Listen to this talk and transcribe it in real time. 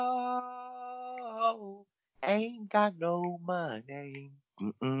Ain't got no money.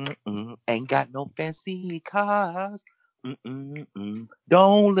 Ain't got no fancy cars.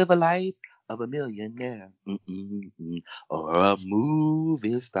 Don't live a life of a millionaire. Or a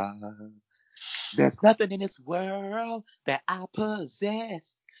movie star. There's nothing in this world that I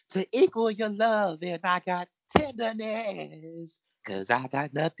possess to equal your love, and I got tenderness. 'Cause I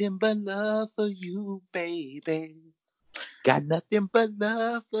got nothing but love for you, baby. Got nothing but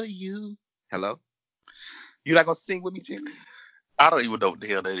love for you. Hello? You not gonna sing with me, Jimmy? I don't even know what the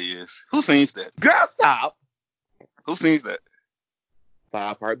hell that is. Who sings that? Girl, stop. Who sings that?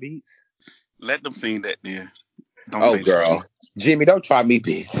 5 Heartbeats. Let them sing that then. Don't Oh, say that girl. Jimmy, don't try me,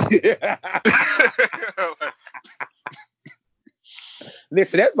 bitch. then.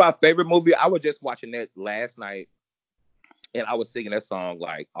 Listen, that's my favorite movie. I was just watching that last night, and I was singing that song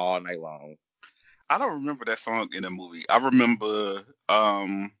like all night long. I don't remember that song in the movie. I remember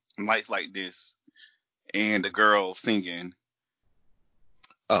Nights Like This and the girl singing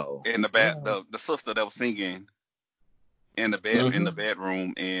Oh. and the sister that was singing in the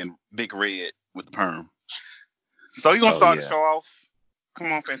bedroom and Big Red with the perm. So you gonna start the Yeah. show off?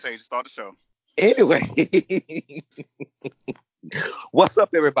 Come on, Fantasia, start the show. Anyway, what's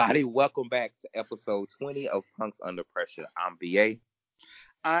up, everybody? Welcome back to episode 20 of Punks Under Pressure. I'm BA.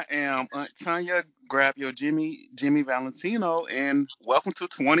 I am Aunt Tanya. Grab your Jimmy Valentino, and welcome to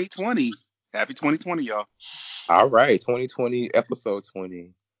 2020. Happy 2020, y'all. All right, 2020, episode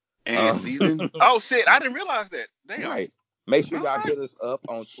 20. And season. Oh shit! I didn't realize that. Damn. Right. Make sure All y'all right. hit us up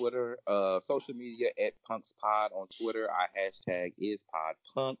on Twitter, social media at PunksPod on Twitter. Our hashtag is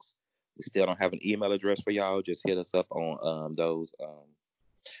PodPunks. We still don't have an email address for y'all. Just hit us up on those.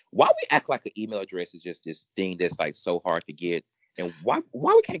 Why we act like an email address is just this thing that's like so hard to get, and why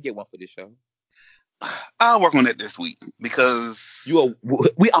we can't get one for this show? I'll work on that this week because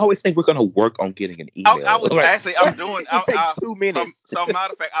we always say we're gonna work on getting an email. I would like, actually. I'm doing. It takes 2 minutes. So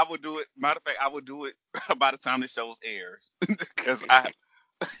matter of fact, I would do it. Matter of fact, I would do it by the time the show airs because I.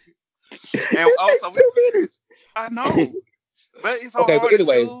 And it takes 2 minutes. I know, but it's so Okay, hard but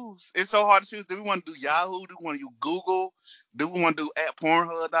anyway. to choose. It's so hard to choose. Do we want to do Yahoo? Do we want to use Google? Do we want to do at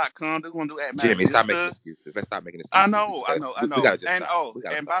Pornhub.com? Do we want to do at Mad Jimmy, stop making Vista? excuses. Let's stop making I excuses. know. We gotta just And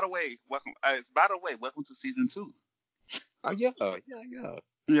stop. by the way, welcome. Welcome to season 2. Oh yeah.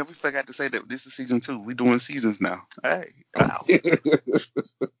 Yeah, we forgot to say that this is season 2. We're doing seasons now. Hey, wow.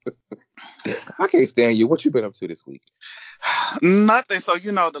 I can't stand you. What you been up to this week? Nothing. So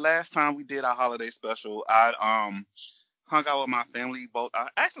the last time we did our holiday special, I hung out with my family. I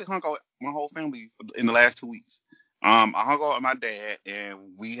actually hung out with my whole family in the last 2 weeks. I hung out with my dad,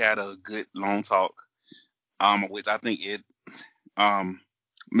 and we had a good long talk. Which I think it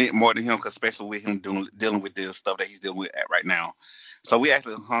meant more to him, cause especially with him dealing with the stuff that he's dealing with right now. So we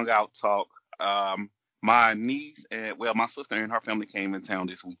actually hung out, talk. My niece and my sister and her family came in town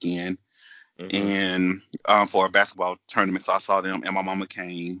this weekend, and for a basketball tournament. So I saw them, and my mama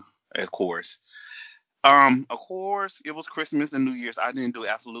came, of course. Of course, it was Christmas and New Year's. I didn't do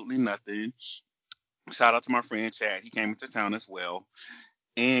absolutely nothing. Shout out to my friend Chad. He came into town as well.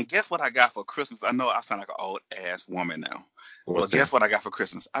 And guess what I got for Christmas? I know I sound like an old ass woman now. Guess what I got for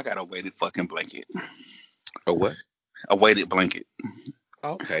Christmas? I got a weighted fucking blanket. A what? A weighted blanket.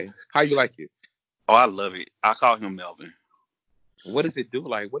 Okay. How you like it? Oh, I love it. I call him Melvin. What does it do?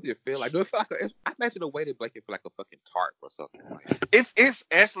 Like, what does it feel like? Do it feel like I imagine a weighted blanket feel like a fucking tarp or something. It's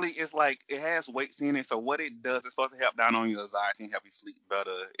actually, it's like it has weights in it. So what it does, it's supposed to help down on your anxiety and help you sleep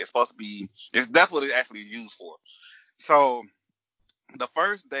better. That's what it's actually used for. So the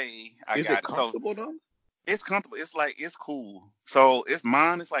first day I Is got it it. So comfortable though? it's comfortable. It's cool. So it's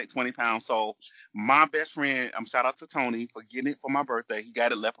mine. It's like 20 pounds. So my best friend, shout out to Tony for getting it for my birthday. He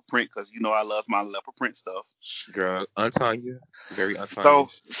got it leopard print because I love my leopard print stuff. Girl, Untanya, very So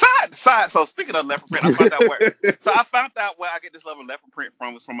Untanya. side. So speaking of leopard print, I found out where. So I found out where I get this leopard print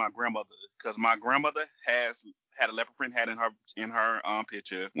from was from my grandmother, because my grandmother had a leopard print hat in her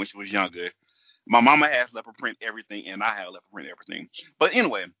picture when she was younger. My mama has leopard print everything, and I have leopard print everything. But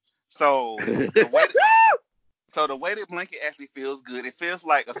anyway, so the weighted blanket actually feels good. It feels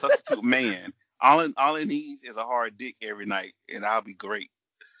like a substitute man. All it needs is a hard dick every night, and I'll be great.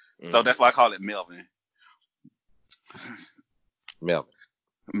 So that's why I call it Melvin.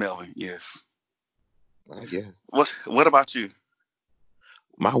 Melvin, yes. Yeah. What about you?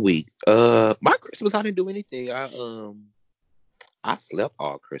 My week. My Christmas, I didn't do anything. I slept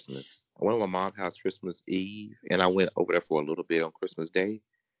all Christmas. I went to my mom's house Christmas Eve, and I went over there for a little bit on Christmas Day.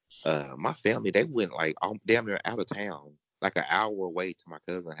 My family, they went like damn near out of town, like an hour away to my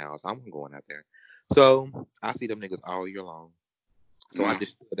cousin's house. I'm going out there, so I see them niggas all year long. So I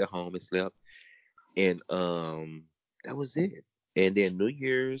just stayed at home and slept. and that was it. And then New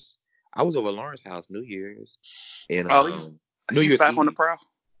Year's, I was over Lauren's house New Year's, and Oh, New he's Year's back on the Eve. prowl.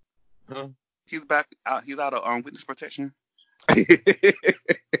 Huh? He's back out. He's out of witness protection.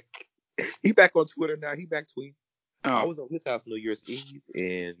 He back on Twitter now. He back tweeting. I Oh, was on his house New Year's Eve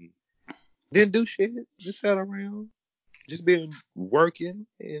and didn't do shit. Just sat around, just been working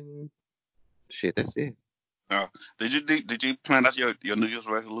and shit. That's it. oh. Did you plan out your New Year's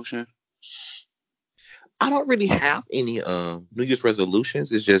resolution? I don't really have any New Year's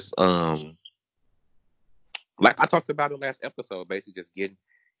resolutions. It's just like I talked about in the last episode, basically just getting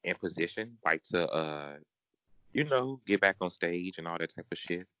in position, like to get back on stage and all that type of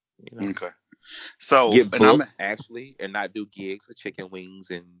shit. You know, Okay. So, get and I'm booked actually, and not do gigs for chicken wings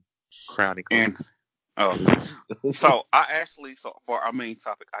and crowning and cookies. oh, so I actually for our main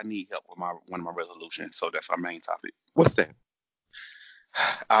topic, I need help with my one of my resolutions. So that's our main topic. What's that?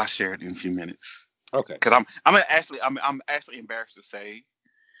 I'll share it in a few minutes Okay. because I'm actually embarrassed to say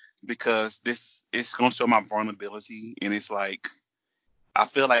because this is gonna show my vulnerability and it's like I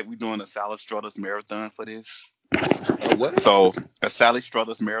feel like we're doing a Sally Struthers marathon for this. What? So a Sally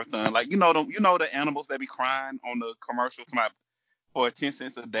Struthers marathon, like the animals that be crying on the commercials, for 10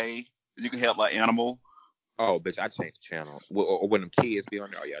 cents a day, you can help an animal. Oh, bitch, I changed the channel. Or when them kids be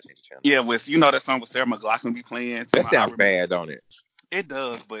on there, oh yeah, I changed the channel. Yeah, with that song with Sarah McLachlan be playing. That sounds bad, don't it? It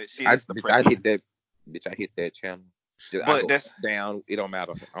does, but shit, I it's bitch, I depressing. hit that bitch. I hit that channel. I But go that's up, down. It don't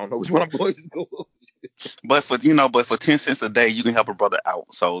matter. I don't know which one I'm going to go. but for 10 cents a day, you can help a brother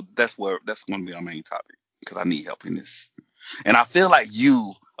out. So that's going to be our main topic because I need help in this, and I feel like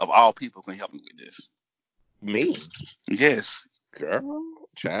you of all people can help me with this. Me, Yes, girl,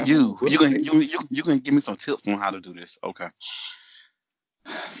 child. you What, can bitch? you can give me some tips on how to do this. Okay.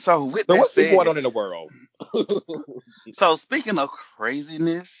 So with So that what's been going said, on in the world? so speaking of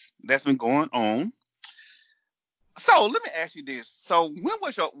craziness that's been going on, so let me ask you this. So when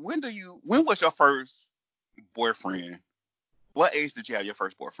was your first boyfriend? What age did you have your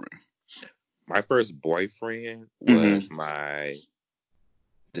first boyfriend? My first boyfriend Hmm. was my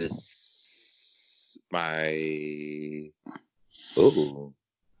ooh,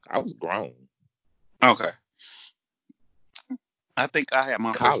 I was grown. Okay. I think I had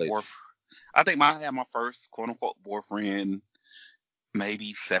my first boy. College. I think I had my first quote unquote boyfriend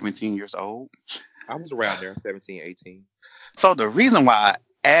maybe 17 years old. I was around there, 17, 18. So the reason why I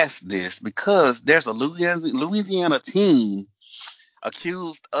asked this because there's a Louisiana teen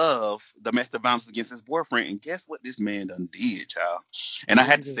accused of domestic violence against his boyfriend, and guess what this man done did, child? And I What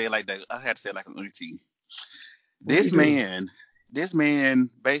had he to do? say it like that. I had to say it like an auntie. What he This do? man, this man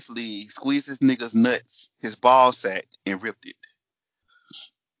basically squeezed his nigga's nuts, his ball sack, and ripped it.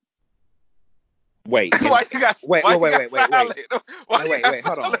 Wait, why you got wait, why wait, you wait, got wait, wait, silent? wait, Why wait, you wait, got wait.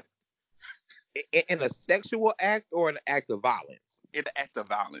 Hold on. silent? In a sexual act or an act of violence? In the act of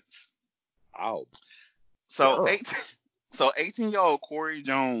violence. Oh, So girl, 18-year-old Corey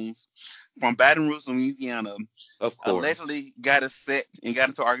Jones from Baton Rouge, Louisiana, of course. allegedly got upset and got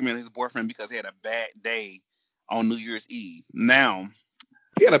into an argument with his boyfriend because he had a bad day on New Year's Eve. Now,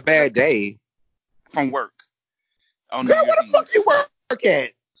 He had a the, bad day. from work on New Girl, where Year's the fuck Eve. you work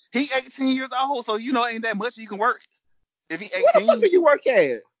at? He 18 years old, so ain't that much he can work. If he Where the fuck 18, do you work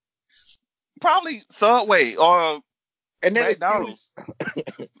at? probably Subway or And that excuse, McDonald's,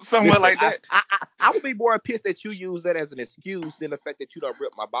 somewhere like I, that. I, I, I would be more pissed that you use that as an excuse than the fact that you don't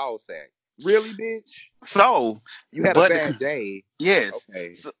rip my ball sack. Really, bitch? So, You had a but bad day. yes,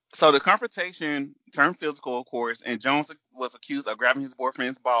 Okay. so the confrontation turned physical, of course, and Jones was accused of grabbing his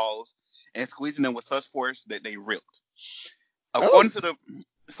boyfriend's balls and squeezing them with such force that they ripped. Oh, According to the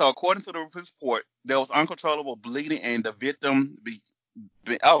according to the report, there was uncontrollable bleeding, and the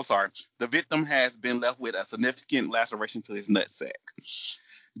victim has been left with a significant laceration to his nutsack.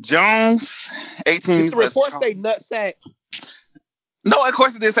 Jones, did 18, the was report say nutsack? no, of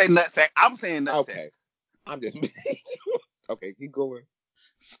course it didn't say nutsack. I'm saying nutsack. Okay. I'm just okay. Keep going.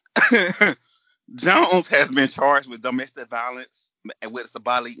 Jones has been charged with domestic violence and with a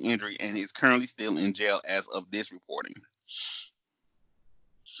bodily injury and is currently still in jail as of this reporting.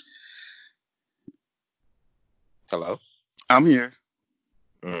 Hello. I'm here.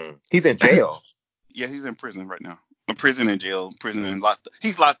 He's in jail. Yeah, he's in prison right now. Prison and jail, prison and locked up.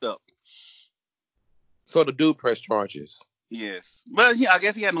 He's locked up. So the dude pressed charges. Yes. But I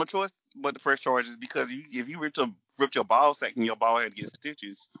guess he had no choice but to press charges because if you ripped your ball sack and your ball had to get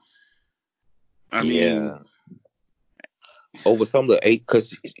stitches, I mean, Yeah. Over some of the eight,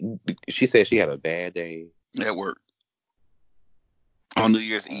 because she said she had a bad day. at work on New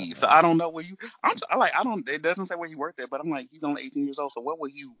Year's Eve. So I don't know I don't, it doesn't say where he worked at, but I'm like, he's only 18 years old. So where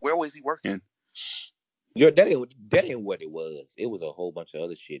was he working? That ain't what it was. It was a whole bunch of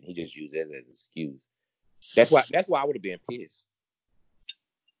other shit. He just used that as an excuse. That's why I would have been pissed.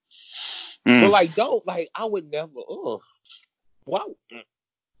 But Mm. like, don't like I would never. Ugh. Why?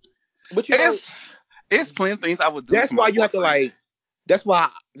 But It's plenty of things I would do that's for my why you have to boyfriend. like. That's why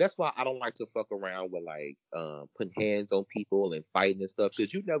I don't like to fuck around with like putting hands on people and fighting and stuff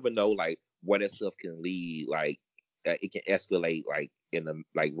because you never know like where that stuff can lead. Like it can escalate like in a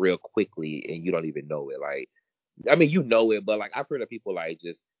like real quickly and you don't even know it. Like I mean you know it, but like I've heard of people like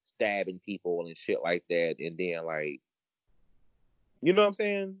just stabbing people and shit like that, and then like you know what I'm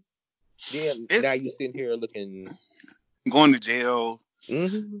saying. Then It's now you sitting here looking, going to jail,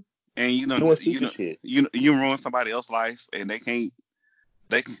 hmm and doing stupid shit. you ruin somebody else's life, and they.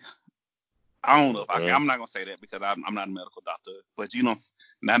 I don't know if I can. Mm-mm. I'm not gonna say that because I'm not a medical doctor. But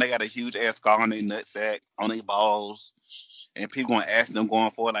now they got a huge ass scar on their nutsack, on their balls, and people gonna ask them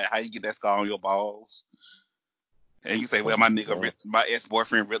going forward like, how you get that scar on your balls? And you say, well, my ex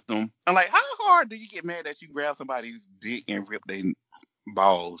boyfriend ripped them. I'm like, how hard do you get mad that you grab somebody's dick and rip their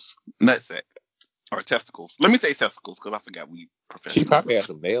balls, nutsack, or testicles? Let me say testicles because I forgot we She professional. probably had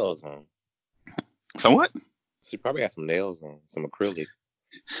some nails on. So what? She probably had some nails on, some acrylic.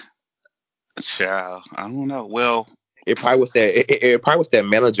 Child, I don't know. Well, It probably was that. It probably was that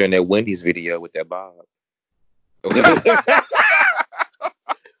manager in that Wendy's video with that bob.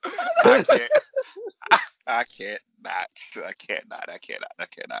 I can't. I can't not. I can't not. I cannot. I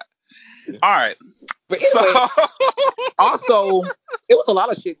cannot. All right. But So anyway, also it was a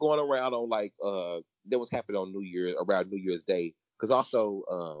lot of shit going around on like that was happening on New Year's Day. Because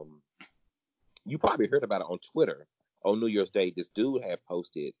also you probably heard about it on Twitter on New Year's Day. This dude had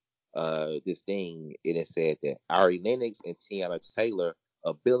posted this thing and it said that Ari Lennox and Tiana Taylor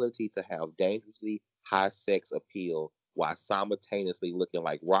ability to have dangerously high sex appeal while simultaneously looking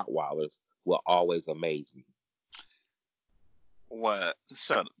like Rottweilers will always amaze me. what?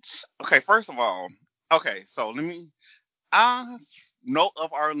 Shut. Okay. First of all, okay. So let me. I know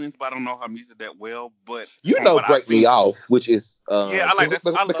of Arlene's, but I don't know her music that well. But You from know, what I've break me seen, off, which is yeah, I like that.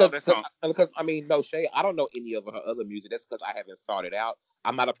 I love that song. because I mean, no shade. I don't know any of her other music. That's because I haven't sought it out.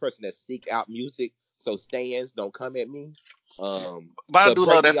 I'm not a person that seek out music, so stands don't come at me. But I But do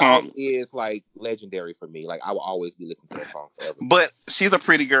love break that me off song. is like legendary for me. Like I will always be listening to that song forever. But she's a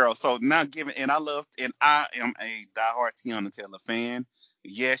pretty girl. So now and I am a diehard Tiana Taylor fan.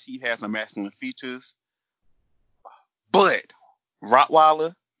 Yes, she has some masculine features, but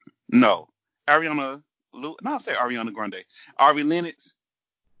Rottweiler, no. Ariana, no, I say Ariana Grande. Ari Lennox,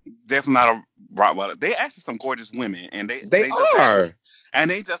 definitely not a Rottweiler. They actually some gorgeous women, and They are.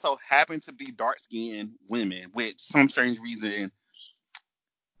 they just so happen to be dark skinned women, which some strange reason,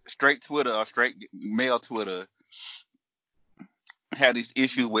 straight Twitter or straight male Twitter had this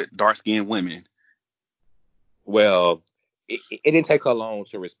issue with dark skinned women. Well, it didn't take her long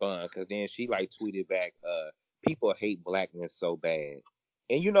to respond because then she like tweeted back, people hate blackness so bad.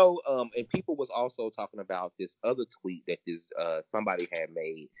 And and people was also talking about this other tweet that this somebody had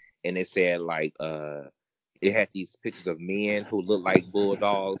made and it said like it had these pictures of men who looked like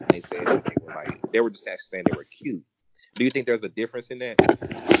bulldogs and they said that they were just actually saying they were cute. Do you think there's a difference in that?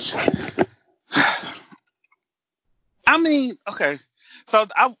 I mean, okay, so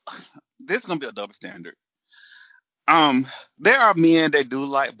this is gonna be a double standard. There are men that do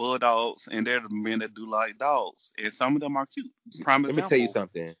like bulldogs, and there are men that do like dogs, and some of them are cute. Prime Let me tell you example.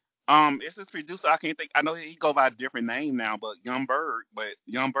 something. It's this producer. I can't think. I know he go by a different name now, but Young Bird,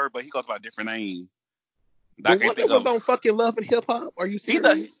 but he goes by a different name that The I can't one think that was of. on fucking Love and Hip Hop? Are you He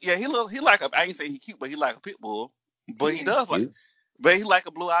does, serious? yeah. He like a. I ain't saying he cute, but he like a pit bull. But He he ain't does like, cute. but he like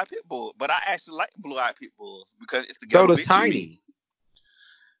a blue eyed pit bull. But I actually like blue eyed pit bulls because it's the So ghetto does bitch in me. Tiny.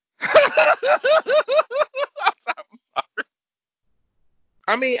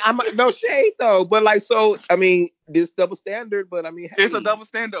 I mean, I'm no shade though, but like, so I mean, this double standard, but I mean, It's a hey, double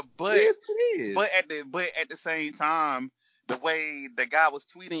standard, it is what it but is. at the same time, the way the guy was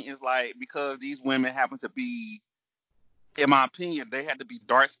tweeting is like because these women happen to be, in my opinion, they had to be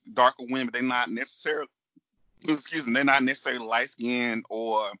darker women. They're not necessarily, excuse me, they're not necessarily light skinned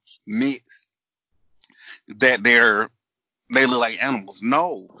or mixed. That they look like animals.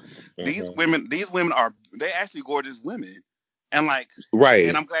 No, Hmm. these women are they actually gorgeous women, and like, and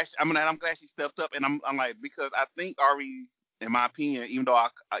Right. I'm glad she stepped up, and I'm like because I think Ari, in my opinion, even though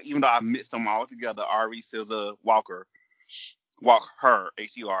I mixed them all together, Ari, SZA, Walker, Walk her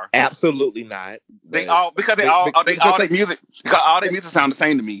HUR. Absolutely not. They But all because because their music sound the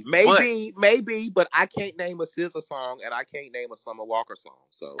same to me. But maybe, but I can't name a SZA song and I can't name a Summer Walker song.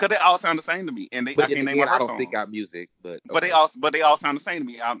 So, because they all sound the same to me, and I but then can't name one again, of I her don't think songs. out music. But But okay. they all sound the same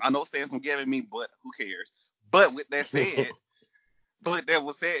to me. I know Stan's gonna give it me, but who cares? But with that said,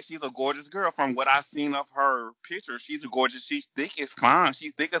 she's a gorgeous girl. From what I've seen of her picture, she's a gorgeous. She's thick as fine.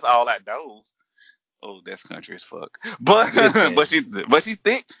 She's thick as all that those. Oh, that's country as fuck. But Listen, but she's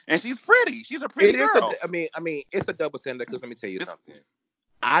thick and she's pretty. She's a pretty it is a. girl. I mean, it's a double standard. Because let me tell you It's, something.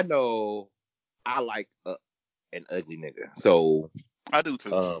 I know I like an ugly nigga. So, I do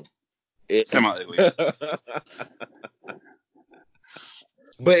too. It, Semi ugly.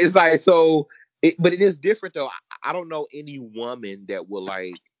 but it's like so. But it is different though. I don't know any woman that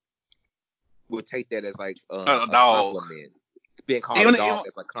would take that as like A a dog. compliment. Being called Even a dog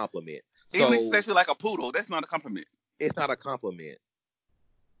as a compliment. even if she So says she's like a poodle, that's not a compliment. it's not a compliment.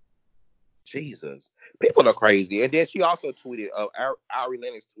 Jesus, people are crazy. And then she also tweeted, Ari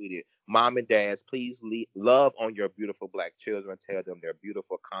Lennox tweeted, "Mom and dads, please love on your beautiful black children. Tell them they're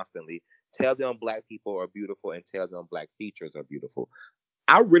beautiful constantly. Tell them black people are beautiful, and tell them black features are beautiful."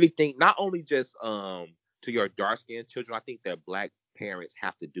 I really think not only just to your dark skinned children, I think that black parents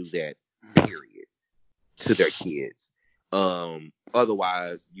have to do that. Period. To their kids.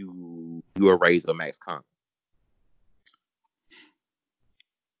 Otherwise, you are raised a Max Con.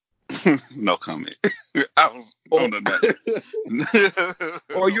 No comment. I was on the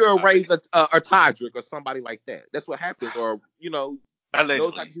Or you're raised a Todrick or somebody like that. That's what happens. Or those type allegedly.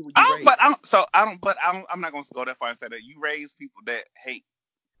 of people you raise. I'm not gonna go that far and say that you raise people that hate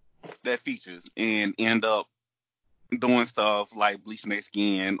that features and end up doing stuff like bleaching their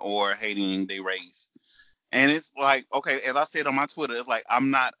skin or hating their race. And it's like, okay, as I said on my Twitter, it's like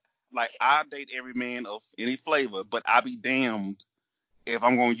I'm not like I date every man of any flavor, but I be damned if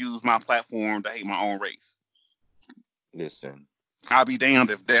I'm gonna use my platform to hate my own race. Listen, I'll be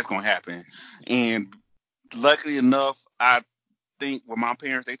damned if that's gonna happen. And luckily enough, I think with my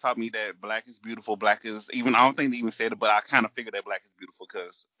parents, they taught me that black is beautiful. Black is even. I don't think they even said it, but I kind of figured that black is beautiful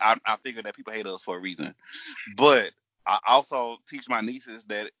because I figured that people hate us for a reason. But I also teach my nieces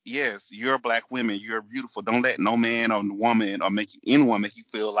that yes, you're black women, you're beautiful. Don't let no man or woman or anyone make you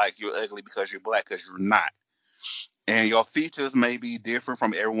feel like you're ugly because you're black, because you're not. And your features may be different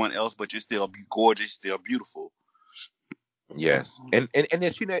from everyone else, but you're still gorgeous, still beautiful. yes, and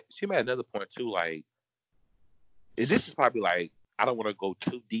then she made another point too. Like, and this is probably like I don't want to go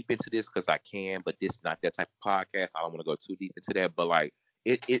too deep into this because I can, but this is not that type of podcast. I don't want to go too deep into that. But like,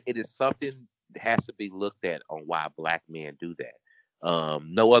 it is something that has to be looked at on why black men do that.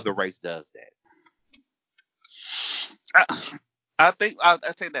 No other race does I, I take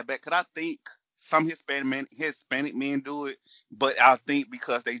that back because I think some Hispanic men do it, but I think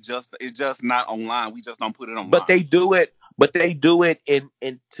because it's just not online. We just don't put it that. But online. they do it. But they do it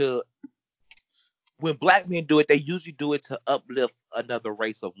into when black men do it, they usually do it to uplift another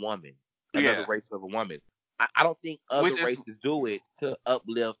race of woman, another Yeah, race of a woman. I don't think other which is races do it to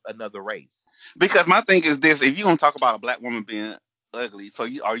uplift another race. because my thing is this: if you're gonna talk about a black woman being ugly, so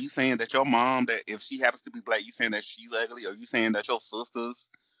are you saying that your mom, that if she happens to be black, you saying that she's ugly? Are you saying that your sisters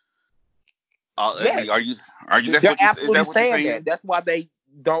are ugly? Yes, Are you that's they're what you is absolutely that what you're saying that. saying? That's why they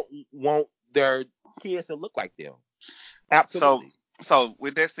don't want their kids to look like them. So Absolutely. so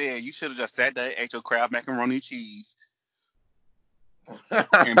with that said, you should have just sat there, ate your Kraft macaroni and cheese,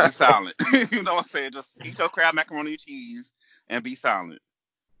 and be silent. You know what I'm saying? Just eat your Kraft macaroni and cheese and be silent.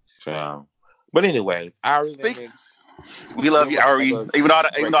 So, but anyway, Ari Speak. Lennox, We it love you, was Ari. another Even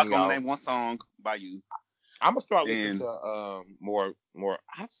break though I me can only off. name one song by you. I'm gonna start listening And to more.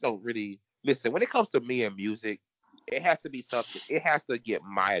 I just don't really listen when it comes to me and music. It has to be something. It has to get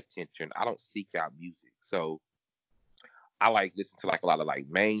my attention. I don't seek out music, so I like listen to like a lot of like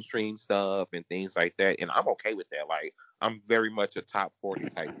mainstream stuff and things like that, and I'm okay with that. Like I'm very much a top 40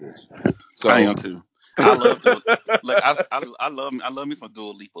 type bitch. I So am too. I love Dua. Like I love me some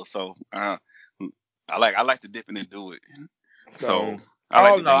Dua Lipa. So I like to dip in and do it. So So, I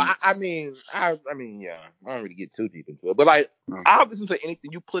like oh to no, I dance. mean, I mean, yeah, I don't really get too deep into it, but like, Mm. I'll listen to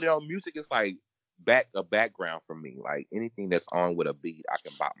anything you put it on. Music is like a background for me. Like anything that's on with a beat, I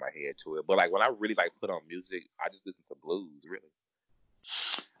can bop my head to it. But like when I really like put on music, I just listen to blues. Really,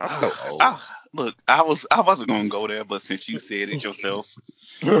 I'm so old. Look, I wasn't gonna go there, but since you said it yourself,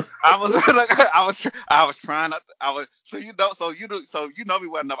 I was like, I was trying not. I was so you know me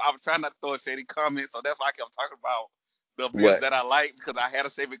well enough. I was trying not to throw a shady comment, so that's why I kept talking about the bills What? that I like because I had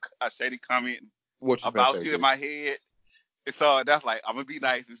a shady comment What you finna about say, you in bitch? my head, So that's like, I'm gonna be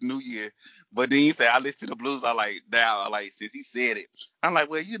nice. It's New Year, but then you say I listen to the blues. I like now. I like since he said it. I'm like,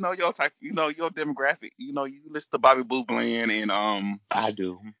 well, you know your type, you know your demographic. You know you listen to Bobby Blue Bland I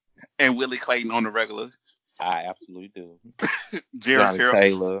do. and Willie Clayton on the regular. I absolutely do. Jerry Johnny Curl,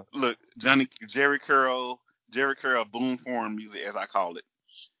 Taylor. look, Jerry Curl boom form music as I call it.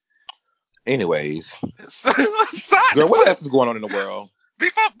 Anyways, Side girl, what note, else is going on in the world?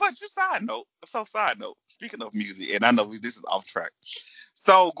 but you side note. So side note. Speaking of music, and I know this is off track.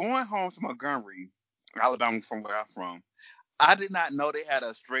 So going home to Montgomery, Alabama, from where I'm from, I did not know they had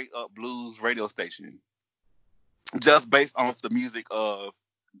a straight up blues radio station just based off the music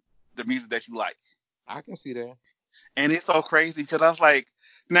that you like. I can see that. And it's so crazy because I was like,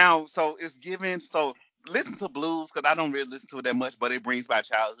 now, so it's given, so listen to blues because I don't really listen to it that much, but it brings back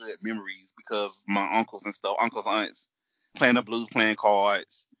childhood memories because my uncles and stuff, uncles, aunts, playing the blues, playing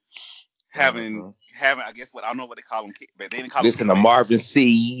cards, having, Mm-hmm. I guess what, I don't know what they call them, but they didn't call them Listen to kickbacks. Marvin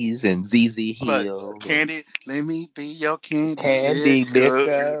Seas and ZZ Look, Hill and Candy, let me be your candy Candy liquor.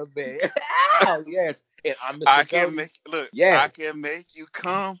 Liquor Bear. Oh yes, and I'm I Mr. can Jody. make, look, I Yes. can make you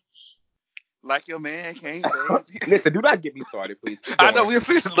come like your man can't, baby. Listen, do not get me started, please. Keep I know going. we'll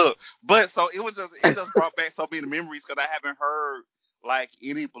see. Look, but so it just brought back so many memories because I haven't heard like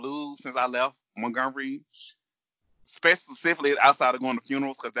any blues since I left Montgomery, specifically outside of going to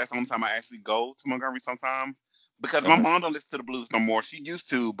funerals because that's the only time I actually go to Montgomery sometimes. Because my Uh-huh. mom don't listen to the blues no more. She used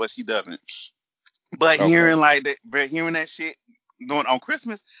to, but she doesn't. But Okay. hearing like that, but hearing that shit doing on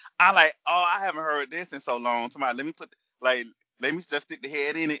Christmas, I like, oh, I haven't heard this in so long. Somebody, like, let me just stick the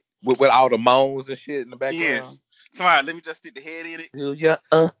head in it. With all the moans and shit in the background. Yes. Somebody, let me just stick the head in it. Do ya?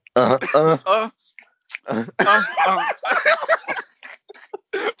 Uh. Uh, uh, uh.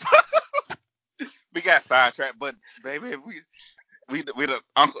 We got sidetracked, but baby, we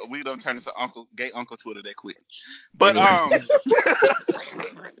don't turn into gay uncle Twitter that quick. But Anyway.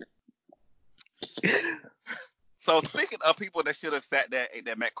 so speaking of people that should have sat there ate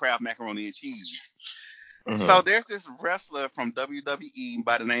that Kraft macaroni and cheese. So Mhm. there's this wrestler from WWE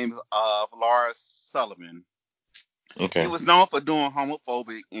by the name of Lars Sullivan. He Okay. was known for doing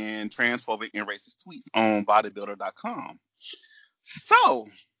homophobic and transphobic and racist tweets on bodybuilder.com. So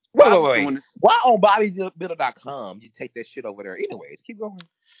while I was Wait. doing this, Why on bodybuilder.com you take that shit over there? Anyways, keep going.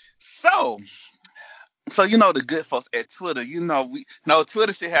 so so you know the good folks at Twitter, you know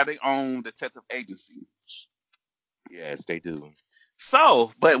Twitter should have their own detective agency. Yes, they do.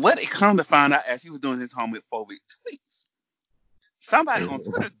 So, but what it come to find out as he was doing his homophobic tweets, somebody on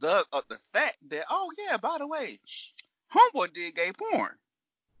Twitter dug up the fact that, oh yeah, by the way, homeboy did gay porn.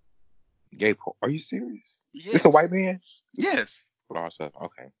 Gay porn. Are you serious? This a Yes, white man? yes. Large stuff.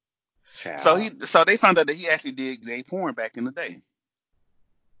 Okay. So Child. they found out that he actually did gay porn back in the day.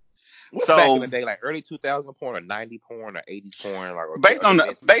 What's back in So the day, like early 2000 porn or 90 porn or 80s porn, like based or the on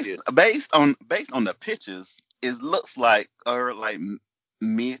the vintage shit? based on the pictures, it looks like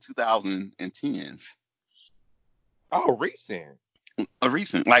mid 2010s, Oh, recent. a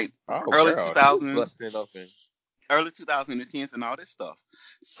recent like Oh, early girl. He was 2000s, busting it open. early 2010s, and all this stuff.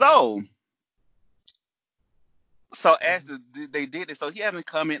 So as they did it, so he hasn't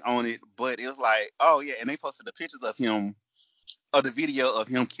commented on it, but it was like, oh yeah, and they posted the pictures of him, of the video of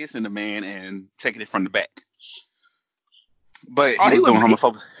him kissing the man and taking it from the back. But Oh, he was doing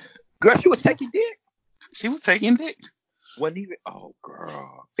homophobic. girl, she was taking dick. She was taking dick. Wasn't even. Oh,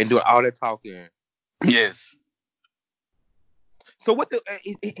 girl. And doing all that talking. Yes. So what the?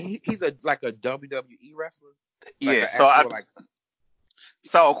 He's a like a WWE wrestler, like an Yes. actual like.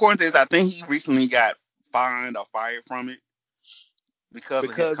 So according to this, I think he recently got fined or fired from it because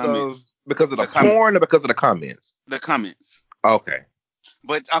of his comments. Because of the The comment, porn or because of the comments. the comments. Okay.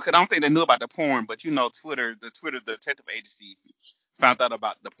 But okay, I don't think they knew about the porn. But you know, the detective agency found out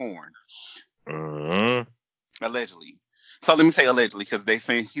about the porn Mm-hmm. allegedly. So let me say allegedly because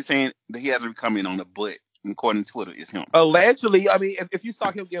he's saying that he hasn't commented on it, but according to Twitter, it's him. Allegedly, I mean, if you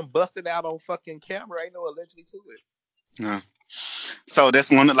saw him getting busted out on fucking camera, ain't no allegedly to it. Yeah. So that's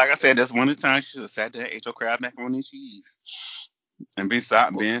one. Like I said, that's one of the times you should have sat there, ate your crab macaroni and cheese, and being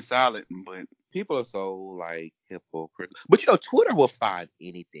silent. But People are so like hypocritical. But you know, Twitter will find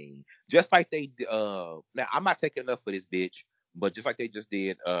anything. Just like they now I'm not taking enough for this bitch, but just like they just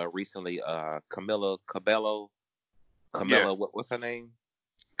did recently, Camilla Cabello. yeah, Camilla, what's her name?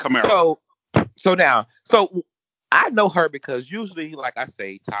 Camaro. So I know her because usually, like I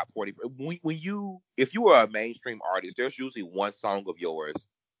say, top 40. If you are a mainstream artist, there's usually one song of yours.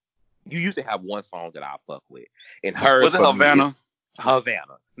 You usually have one song that I fuck with, and hers Was it for me Havana? is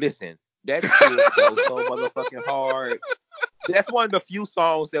Havana. Listen, that shit goes so motherfucking hard. That's one of the few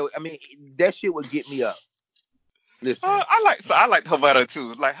songs that I mean that shit would get me up. Listen, I like Havana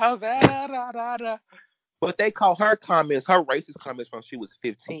too. Like Havana, da, da, da. but they call her comments, her racist comments from she was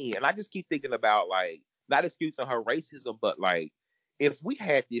 15. And I just keep thinking about, like, not excusing her racism, but like, if we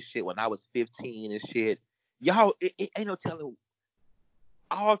had this shit when I was 15 and shit, y'all, it ain't no telling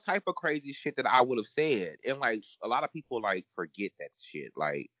all type of crazy shit that I would have said. And like, a lot of people like forget that shit.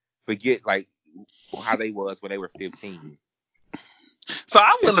 Like, forget like how they was when they were 15. So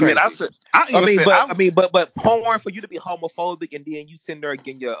I It's will admit, crazy. I even said, But porn for you to be homophobic and then you sitting there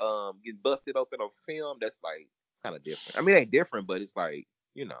getting your getting busted open on film, that's like kind of different. I mean, it ain't different, but it's like,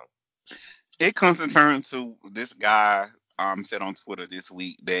 you know. it comes in turn to this guy said on Twitter this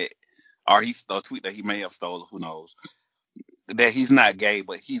week that, or he stole a tweet that he may have stolen, who knows, that he's not gay,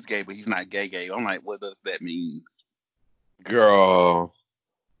 but he's gay, but he's not gay. I'm like, what does that mean? Girl,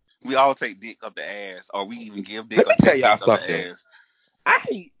 We all take dick up the ass, or we even give dick let or me tell take y'all dick up something. the ass. I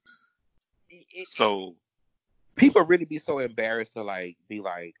hate So people really be so embarrassed to like be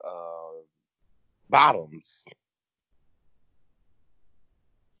like bottoms.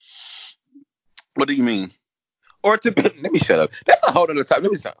 what do you mean? Or to be, let me shut up. That's a whole other time.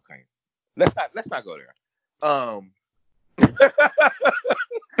 Let me stop. Okay. Let's not go there.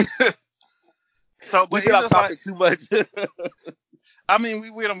 So, We but said it's I'm just like, talking too much. I mean,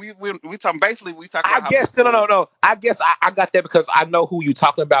 we talking basically, we talk I about how guess people, no. I guess I got that because I know who you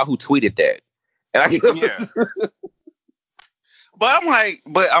talking about who tweeted that. And yeah. But I'm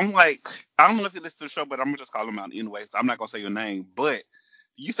like, I don't know if you listen to the show, but I'm gonna just call him out anyway. So I'm not gonna say your name, but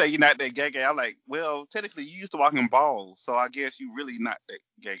you say you're not that gay. I'm like, well, technically you used to walk in balls, so I guess you really not that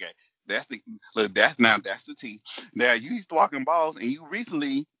gay. That's the look. That's the T. Now you used to walk in balls, and you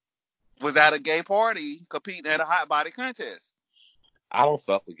recently was at a gay party competing at a hot body contest. I don't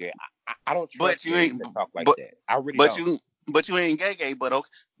fuck with gay. I don't But trust you gays ain't, that talk like but that. I really but don't. you ain't gay. But okay,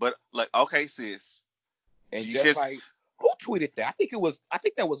 but like okay, sis, And you just just like who tweeted that? I think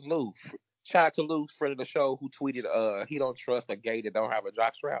that was Lou. Shout out to Lou, friend of the show, who tweeted he don't trust a gay that don't have a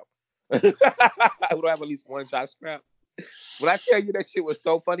jock strap. Who don't have at least one jock strap. When I tell you that shit was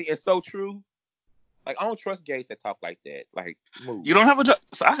so funny and so true, like I don't trust gays that talk like that. Like move. you don't have a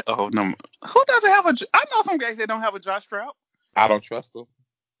so oh no, who doesn't have a? I know some gays that don't have a jock strap. I don't trust them.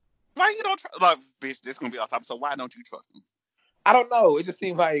 Why you don't trust? Like, bitch, this gonna be off topic. So why don't you trust them? I don't know. It just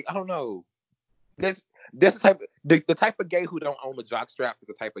seems like I don't know. This the type of gay who don't own a jock strap is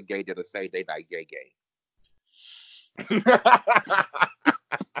the type of gay that'll say they not gay.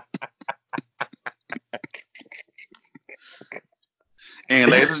 And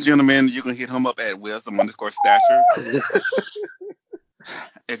ladies and gentlemen, you can hit him up at wisdom_stature.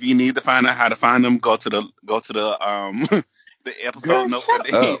 If you need to find out how to find them, go to the the episode Girl, notes at shut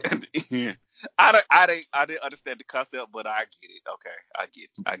the up. end. I didn't understand the concept, but I get it. Okay,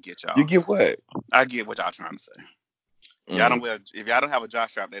 I get You y'all. get what? I get what y'all trying to say. Y'all don't wear if y'all don't have a jock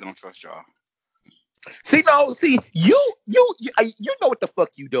strap, they don't trust y'all. See, no, see, you know what the fuck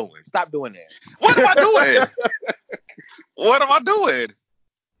you doing. Stop doing that. What am I doing? What am I doing?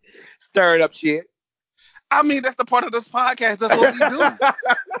 Stirring up shit. I mean, that's the part of this podcast. That's what we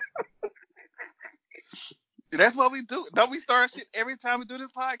do. That's what we do. Don't we start shit every time we do this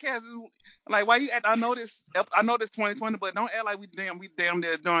podcast? Like, why you act? I know this 2020, but don't act like we damn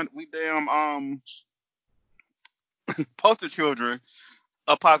near done. We damn poster children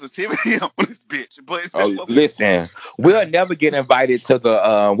of positivity on this bitch. But it's Oh, what we do. listen, we'll never get invited to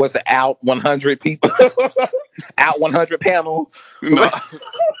the what's it, out 100 people, out 100 panel. No,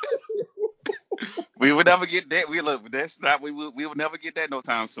 we would never get that. We look. That's not. We will never get that no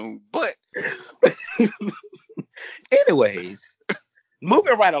time soon. But Anyways,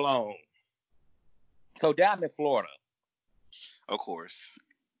 moving right along. So down in Florida, of course,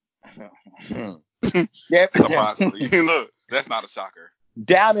 Dep- surprisingly, look, that's not a shocker.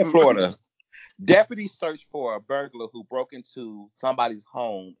 down in Florida, deputies searched for a burglar who broke into somebody's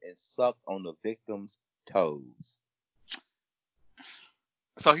home and sucked on the victim's toes.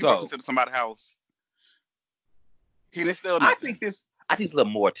 So he broke So into somebody's house. He didn't steal I nothing. think I think there's a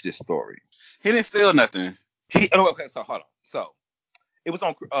little more to this story. He didn't steal nothing. Okay, so hold on. So it was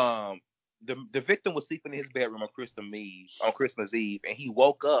on the victim was sleeping in his bedroom on Christmas Eve, and he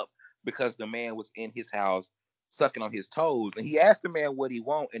woke up because the man was in his house sucking on his toes, and he asked the man what he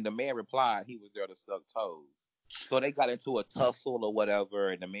want, and the man replied he was there to suck toes. So they got into a tussle or whatever,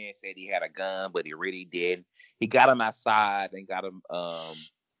 and the man said he had a gun, but he really didn't. He got him outside and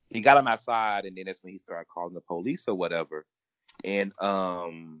and then that's when he started calling the police or whatever. And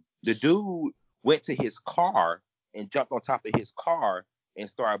the dude went to his car and jumped on top of his car and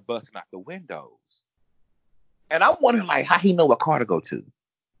started busting out the windows. And I'm wondering, like, how he know what car to go to.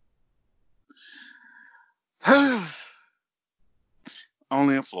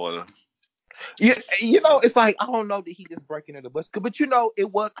 Only in Florida. Yeah, it's like I don't know that he just breaking into the bus, but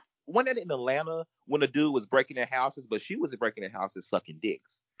it was one that in Atlanta when the dude was breaking in houses, but she was breaking in houses sucking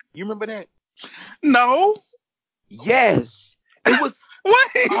dicks. You remember that? No. Yes, it was. Wait.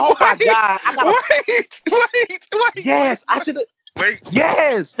 Oh my God! I gotta. Wait. Yes, I should have. Wait.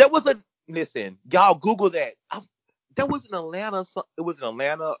 Yes, there was a. Listen, y'all, Google that. That was in Atlanta. It was in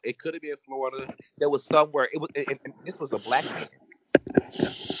Atlanta. It could have been Florida. There was somewhere. It was. And this was a black man.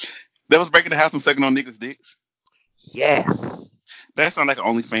 That was breaking the house and sucking on niggas' dicks. Yes. That sounds like an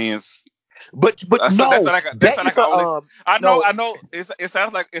OnlyFans. But So that no, sound like a, that that sound like is an only. no, I know. It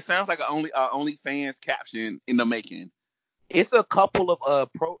sounds like an OnlyFans caption in the making. it's a couple of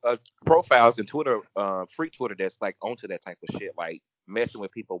profiles in Twitter, free Twitter that's like onto that type of shit, like messing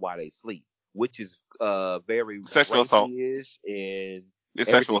with people while they sleep, which is very Sexual assault. rapey-ish and It's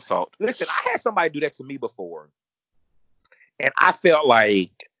everything. sexual assault. Listen, I had somebody do that to me before, and I felt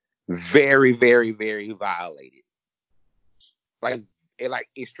like very, very, very violated, like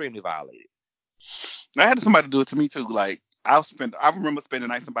extremely violated. I had somebody do it to me too. Like I remember spending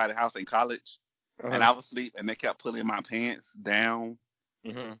the night at somebody's house in college, and I was asleep, and they kept pulling my pants down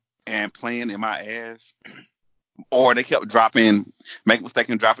and playing in my ass, or they kept make mistake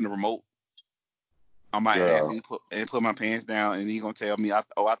and dropping the remote on my ass, and put my pants down, and he gonna tell me, I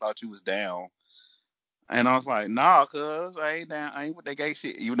thought you was down, and I was like, nah, cuz I ain't down, I ain't with that gay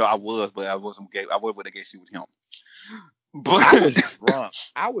shit. Even though I was, but I wasn't gay. I was with that gay shit with him. But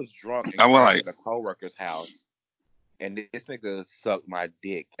I was drunk and I was crashed like, at a coworker's house. And this nigga sucked my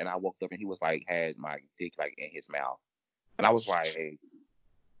dick, and I woke up and he was like, had my dick like in his mouth, and I was like, hey.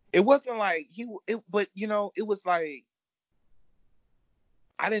 It wasn't like but it was like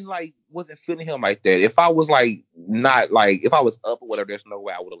I didn't wasn't feeling him like that. If I was like not like if I was up or whatever, there's no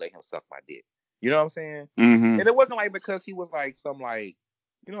way I would have let him suck my dick. You know what I'm saying? mm-hmm. And it wasn't like because he was like some like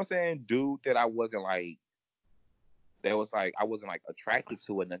you know what I'm saying, dude that I wasn't like. That was like I wasn't like attracted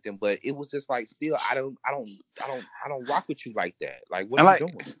to or nothing, but it was just like still I don't rock with you like that. Like what are you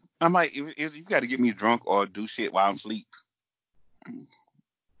doing? I'm like, if you got to get me drunk or do shit while I'm asleep,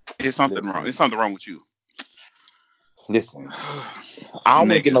 it's something wrong. It's something wrong with you. Listen, I don't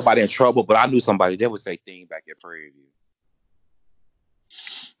want to get nobody in trouble, but I knew somebody that would say thing back at Prairie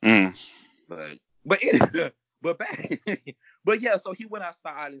View. But back, but yeah. So he went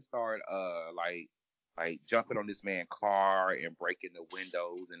outside and started like jumping on this man's car and breaking the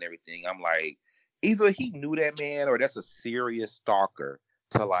windows and everything. I'm like, either he knew that man or that's a serious stalker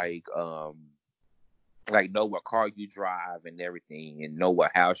to like know what car you drive and everything and know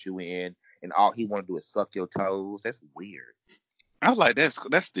what house you in and all he want to do is suck your toes. That's weird. I was like, that's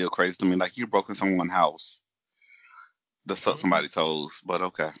still crazy to me. Like you broke in someone's house to suck somebody's toes, but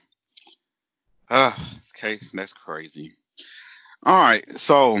okay. Case that's crazy. All right,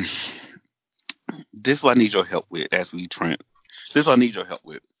 so this is what I need your help with as we Trent. This is what I need your help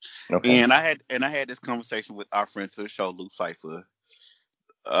with. Okay. And I had this conversation with our friend to the show, Luke Cypher,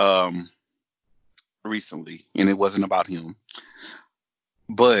 recently, and it wasn't about him,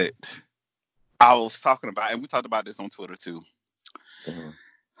 but I was talking about, and we talked about this on Twitter too. Mm-hmm.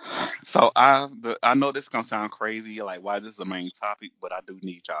 So I know this is gonna sound crazy, like why this is the main topic, but I do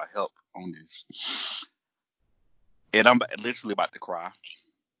need y'all help on this. And I'm literally about to cry.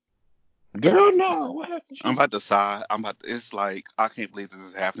 Girl, no, what happened? I'm about to sigh. It's like I can't believe this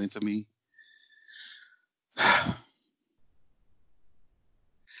is happening to me.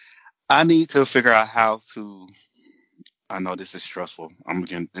 I need to figure out how to. I know this is stressful.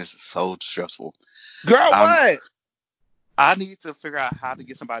 This is so stressful. Girl, what? I need to figure out how to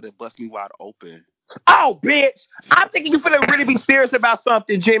get somebody to bust me wide open. Oh, bitch. I'm thinking you finna really be serious about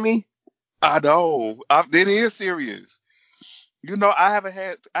something, Jimmy. I know. It is serious. You know, I haven't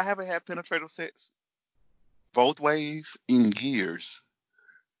had penetrative sex both ways in years.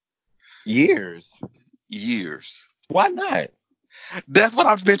 Years? Why not? That's what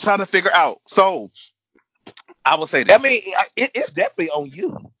I've been trying to figure out. So, I will say this. I mean, it's definitely on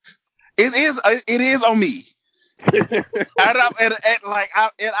you. It is on me. I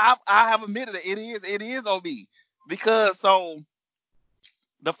have admitted it. It is on me because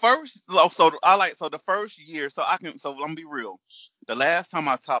the first year. So let me be real. The last time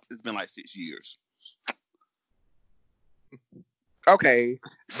I topped, it's been like 6 years. Okay.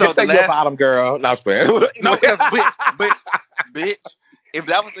 So just say you're a bottom girl. No, no, because bitch. If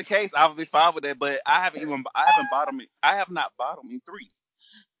that was the case, I would be fine with that. But I have not bottomed in 3.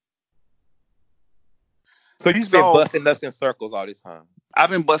 So you've been busting us in circles all this time. I've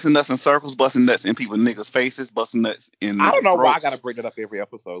been busting nuts in circles, busting nuts in people niggas' faces, busting nuts in I don't niggas' know why I gotta throats. bring that up every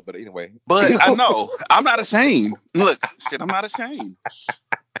episode, but anyway. But I know I'm not ashamed. Look, shit, I'm not ashamed.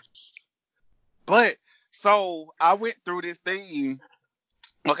 But so I went through this thing.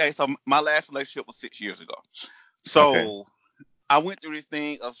 Okay, so my last relationship was 6 years ago. Okay. So I went through this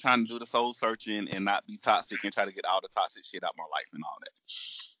thing of trying to do the soul searching and not be toxic and try to get all the toxic shit out my life and all that.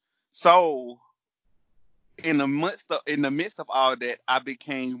 So in the midst of all that, I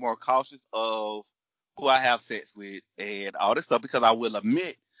became more cautious of who I have sex with and all this stuff because I will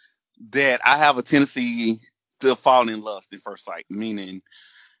admit that I have a tendency to fall in lust at first sight, meaning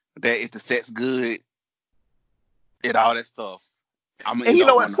that if the sex good and all that stuff, I'm gonna And end you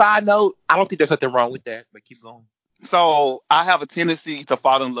know up what? wanting. Side note, I don't think there's nothing wrong with that, but keep going. So I have a tendency to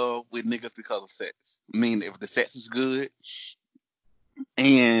fall in love with niggas because of sex. I mean, if the sex is good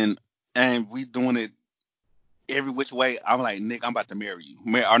and we doing it every which way, I'm like, nigga, I'm about to marry you,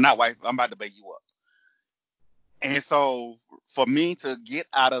 or not wife, I'm about to bake you up. And so for me to get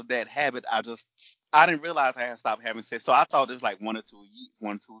out of that habit, I didn't realize I had stopped having sex. So I thought it was like 1 or 2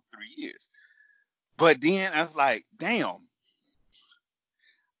 3 years. But then I was like, damn,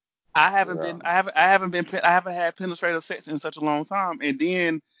 Yeah. I haven't had penetrative sex in such a long time. And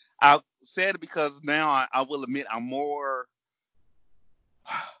then I said it because now I will admit I'm more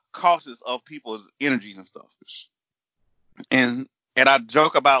cautious of people's energies and stuff. And I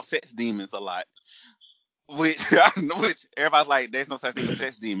joke about sex demons a lot, which which everybody's like, there's no such thing as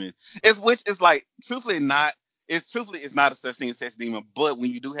sex demon. It's which is like truthfully not. It's not a such thing as sex demon. But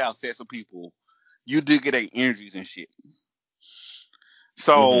when you do have sex with people, you do get their energies and shit. Mm-hmm.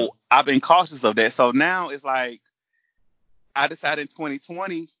 So I've been cautious of that. So now it's like I decided in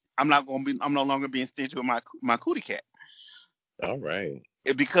 2020 I'm no longer being stingy with my cootie cat. All right.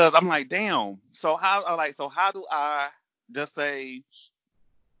 Because I'm like, damn. So how do I just say,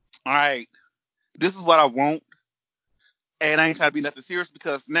 all right, this is what I want, and I ain't trying to be nothing serious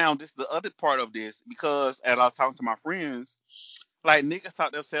because now this is the other part of this. Because as I was talking to my friends, like niggas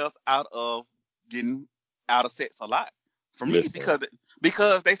talk themselves out of getting out of sex a lot. For me, Listen.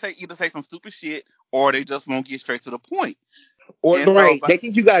 because they say either say some stupid shit or they just won't get straight to the point. Or And so right, they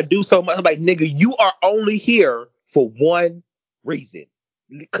think you gotta do so much. I'm like, nigga, you are only here for one reason.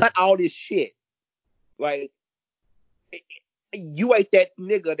 Cut all this shit. Like, you ain't that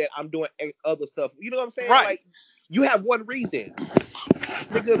nigga that I'm doing other stuff. You know what I'm saying? right, Like, you have one reason.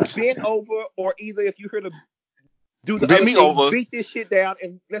 Nigga, bend over, or either if you're here to do the bend other me thing, over. beat this shit down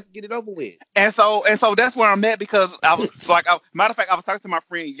and let's get it over with. And so that's where I'm at because I was so like, matter of fact, I was talking to my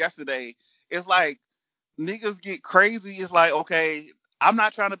friend yesterday. It's like niggas get crazy. It's like, okay, I'm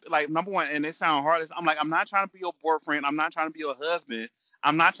not trying to like number one, and it sounds heartless. I'm like, I'm not trying to be your boyfriend. I'm not trying to be your husband.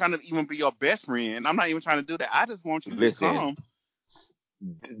 I'm not trying to even be your best friend. I'm not even trying to do that. I just want you to Listen, come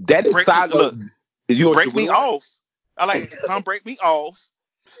that is break me. side of Look, you want you break to do me what? off. I like come break me off.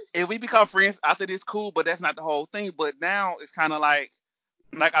 If we become friends after this, cool. But that's not the whole thing. But now it's kind of like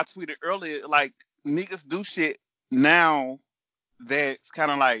I tweeted earlier, like niggas do shit now that's kind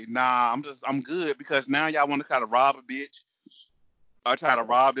of like, nah, I'm good because now y'all want to kind of rob a bitch or try to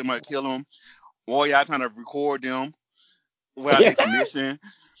rob them or kill them, or y'all trying to record them without their permission.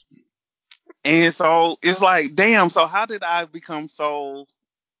 And so it's like, damn. So how did I become so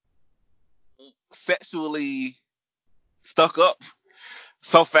sexually stuck up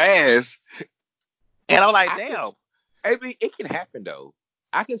so fast? And I'm like, I can, damn. I mean, it can happen though.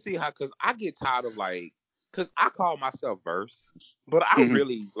 I can see how, cause I get tired of like, cause I call myself verse, but I Hmm.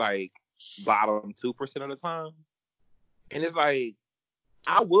 really like bottom 2% of the time, and it's like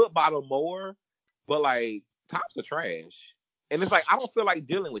I would bottom more, but like tops are trash, and it's like I don't feel like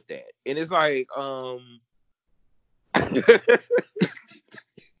dealing with that, and it's like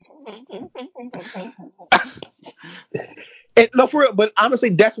And no, for real. But honestly,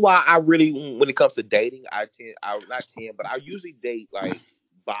 that's why I really, when it comes to dating, I not tend, but I usually date like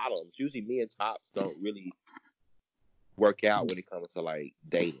bottoms. Usually, me and tops don't really work out when it comes to like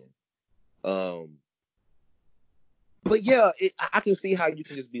dating. Um, but yeah, I can see how you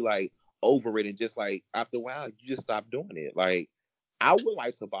can just be like over it and just like after a while, you just stop doing it. Like, I would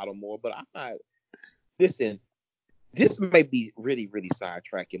like to bottom more, but I'm not. Listen, this may be really, really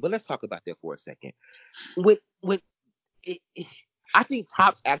sidetracking, but let's talk about that for a second. When it, I think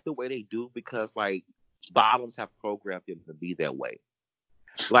tops act the way they do because like bottoms have programmed them to be that way.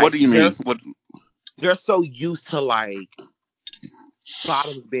 What Like do you mean? What? they're so used to like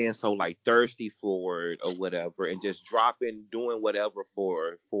bottoms being so like thirsty for it or whatever, and just dropping, doing whatever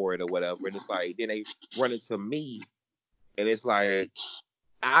for it or whatever. And it's like then they run into me, and it's like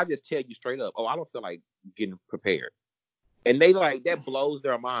I just tell you straight up, oh, I don't feel like getting prepared. And they like that blows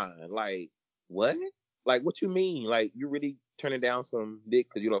their mind. Like, what? Like, what you mean? Like, you really turning down some dick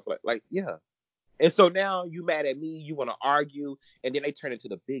because you don't feel like, yeah. And so now you mad at me, you want to argue, and then they turn into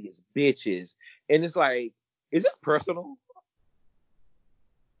the biggest bitches. And it's like, is this personal?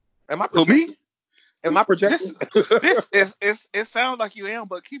 Am I Who, me? projecting? Am I projecting? This is it sounds like you am,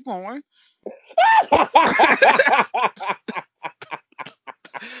 but keep going.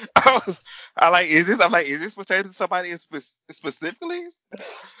 I like, is this? I'm like, is this pertaining to somebody specifically?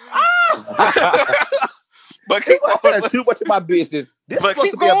 But See, keep what's going. too much of my business? This is But supposed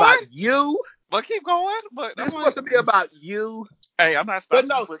keep to be going. about you. But keep going. But This I'm is supposed like, to be about you. hey, I'm not But stopping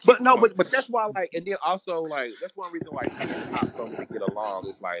you. no, But keep but no, going. but that's why, like, and then also, like, that's one reason why me and Pops don't really get along.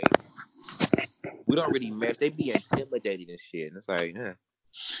 It's like we don't really mesh. They be intimidating and shit, and it's like,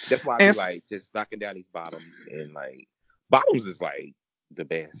 that's why I be And like just knocking down these bottoms, and like bottoms is like the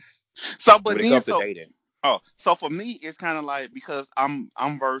best so, but when it then comes to so dating. so for me, it's kind of like, because I'm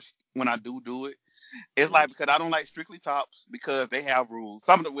versed when I do it. It's Mhm. like, because I don't like strictly tops because they have rules.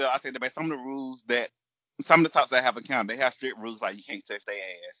 Some of the, well, I say the best. Some of the rules that some of the tops that I have encountered, they have strict rules like you can't touch their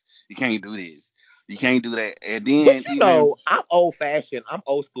ass, you can't do this, you can't do that, and then But you even know, I'm old fashioned. I'm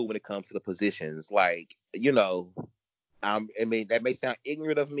old school when it comes to the positions. Like, I mean, that may sound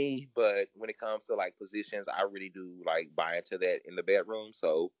ignorant of me, but when it comes to like positions, I really do like buy into that in the bedroom.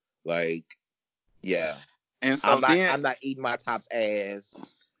 So, like, yeah, and so then I'm not eating my top's ass.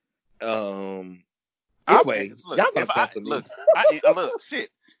 Um. I Anyway, look, y'all if gonna I cancel me. look, look, shit,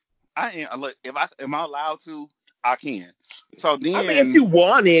 I am look, if I am I allowed to, I can. So I mean, if then you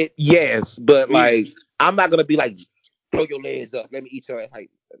want it, yes, but like, yes. I'm not gonna be like, throw your legs up, let me eat your ass. Like,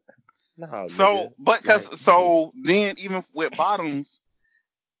 no, nigga. So, but Like, because so then even with bottoms,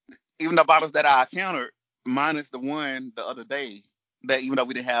 even the bottoms that I encountered, minus the one the other day, that even though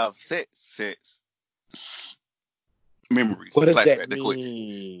we didn't have sex memories, what does that flashback, that quick.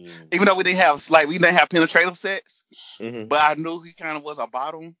 mean? Even though we didn't have penetrative sex, Hmm. but I knew he kind of was a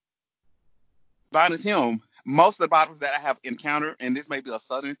bottom. Minus him, most of the bottoms that I have encountered, and this may be a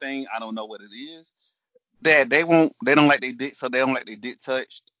southern thing, I don't know what it is, that they don't like their dick, so they don't like their dick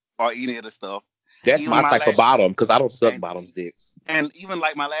touched or any of the stuff. That's Even my my type of last bottom because I don't suck and bottoms dicks. and even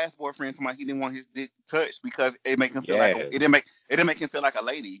like my last boyfriend, somebody, he didn't want his dick touched because it make him feel like Yes, it didn't make him feel like a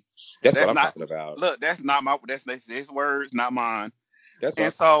lady. that's what That's I'm not, talking about. look, that's not my, that's his words, not mine. That's what I'm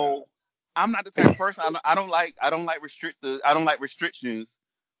And talking so about. I'm not the type of person. I don't like I don't like restrictions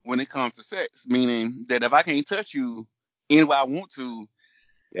when it comes to sex. Meaning that if I can't touch you any way I want to,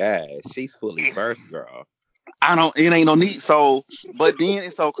 Yeah, she's fully it, versed, girl. I don't. It ain't no need. So, but then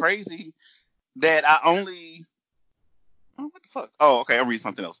it's so crazy that I only. Oh, what the fuck? Oh, okay. I'll read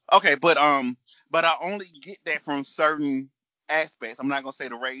something else. Okay, but I only get that from certain aspects. I'm not gonna say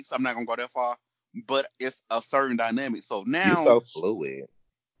the race. I'm not gonna go that far. But it's a certain dynamic. So You now so fluid.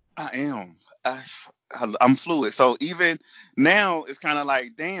 I am. I, I'm fluid. So even now, it's kind of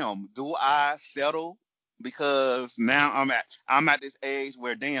like, damn, do I settle? Because now I'm at this age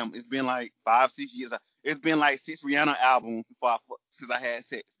where, damn, it's been like 5 6 years. It's been like 6 Rihanna albums since I had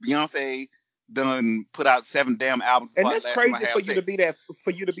sex. Beyonce done put out 7 damn albums And before the that's last time I crazy had sex.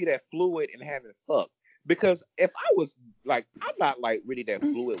 for you to be that fluid and having fuck. Because if I was like, I'm not like really that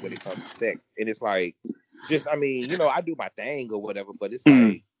fluid when it comes to sex, and it's like, just I mean, I do my thing or whatever, but it's Mm.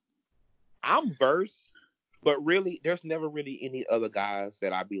 like I'm versed, but really, there's never really any other guys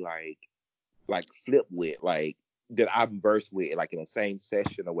that I'd be like flip with, like that I'm versed with, like in the same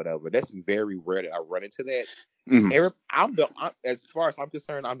session or whatever. That's very rare that I run into that. Mm. As far as I'm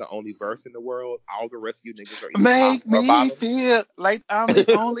concerned, I'm the only verse in the world. All the rest of you niggas are either tops Make or me bottoms. feel like I'm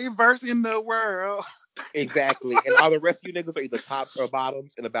the only verse in the world. Exactly. And all the rest of you niggas are either tops or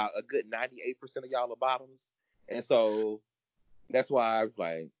bottoms, and about a good 98% of y'all are bottoms. And so that's why I'm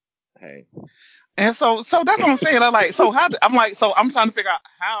like, hey. And so that's what I'm saying. I'm like, so I'm trying to figure out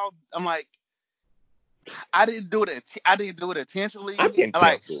how. I'm like, I didn't do it intentionally. I'm getting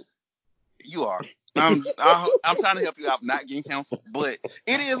Like, canceled. you are. I'm trying to help you out, not getting counseled, but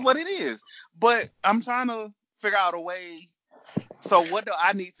it is what it is. But I'm trying to figure out a way. So what do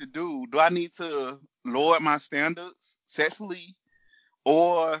I need to do? Do I need to lower my standards sexually,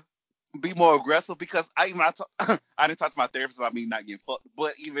 or be more aggressive? Because I didn't talk to my therapist about me not getting fucked,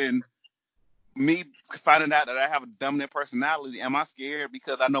 but even me finding out that I have a dominant personality, am I scared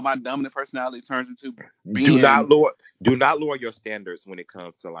because I know my dominant personality turns into Do being. not lower do not lower your standards when it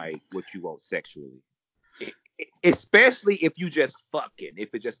comes to like what you want sexually. Especially if you just fucking, if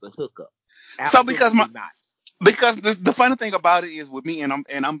it's just a hookup. So because Absolutely not. the funny thing about it is with me, and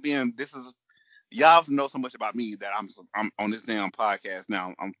I'm being, this is, y'all know so much about me that I'm on this damn podcast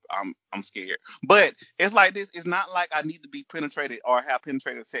now. I'm scared. But it's like this. It's not like I need to be penetrated or have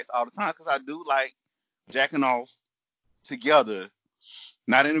penetrative sex all the time because I do like jacking off together,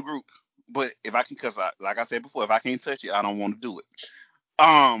 not in a group. But if I can, because like I said before, if I can't touch it, I don't want to do it.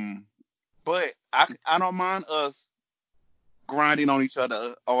 Um, but I don't mind us grinding on each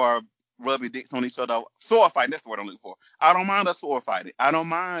other or rubbing dicks on each other. Sword fighting, that's the word I'm looking for. I don't mind us sword fighting. I don't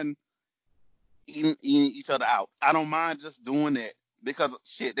mind eating each other out. I don't mind just doing that because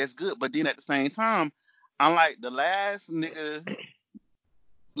shit, that's good. But then at the same time, I'm like the last nigga,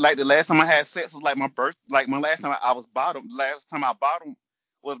 like the last time I had sex was like my birth, like my last time I was bottom. The last time I bottom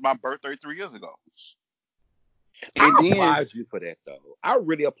was my birthday 3 years ago. I And then applaud you for that, though. I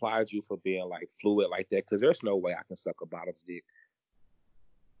really applaud you for being like fluid like that, because there's no way I can suck a bottom's dick.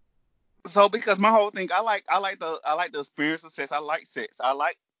 so because my whole thing, I like the experience of sex. I like sex. I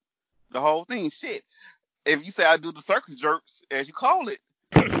like the whole thing. Shit. If you say I do the circus jerks, as you call it,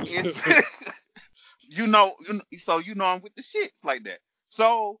 it's so I'm with the shits like that.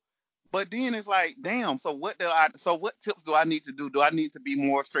 So, but then it's like, damn. So what tips do I need to do? Do I need to be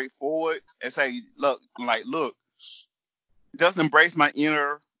more straightforward and say, look, just embrace my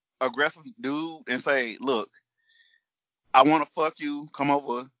inner aggressive dude and say, look, I want to fuck you. Come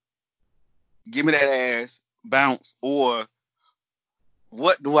over, give me that ass, bounce, or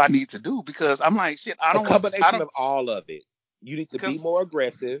what do I need to do? Because I'm like, shit, A I combination don't, of all of it. You need to be because more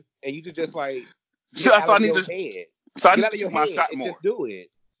aggressive, and you can just like so get out I of need your to, head. so I Get need out to of your shoot my head shot and more. just do it.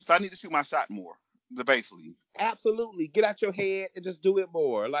 So I need to shoot my shot more, basically. Absolutely. Get out your head and just do it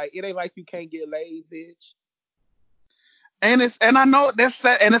more. Like, it ain't like you can't get laid, bitch. And I know that's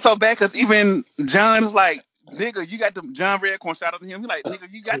sad, and it's so bad because even John is like, nigga, you got the John Redcorn, shout out to him. He like, nigga,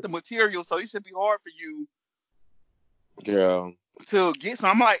 you got the material, so it should be hard for you Girl. to get some.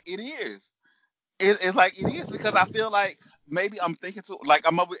 I'm like, it is. It's like it is because I feel like maybe I'm thinking too, like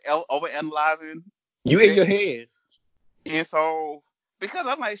I'm over analyzing You in your sex, head. and so because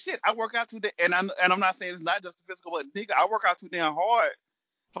I'm like, shit, I work out too, and I'm not saying it's not just the physical, but nigga, I work out too damn hard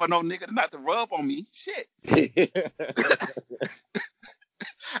for no nigga to not to rub on me. Shit.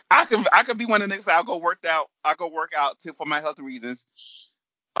 I could be one of the niggas. I go work out for my health reasons.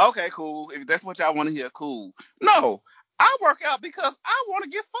 Okay, cool. If that's what y'all want to hear, cool. No, I work out because I want to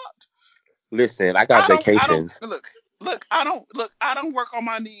get fucked. Listen, I got I don't vacations. I don't work on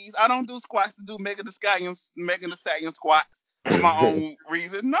my knees. I don't do squats to do Megan the Stallion squats for my own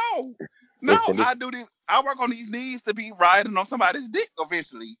reason. No, no, Listen, this. I do this. I work on these knees to be riding on somebody's dick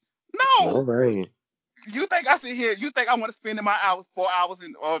eventually. All No, right. you think I sit here? You think I want to spend my hours, 4 hours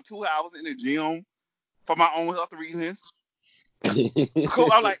or 2 hours in the gym for my own health reasons? Cool.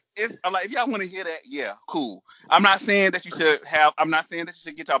 I'm like, if y'all want to hear that, yeah, cool. I'm not saying that you should have. I'm not saying that you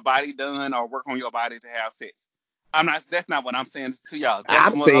should get your body done or work on your body to have sex. I'm not. That's not what I'm saying to y'all. That's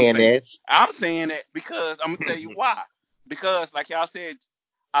I'm what I'm saying saying. that. I'm saying that because I'm gonna tell you why. Because like y'all said,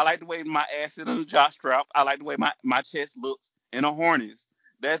 I like the way my ass is on the jock strap. I like the way my chest looks in a harness.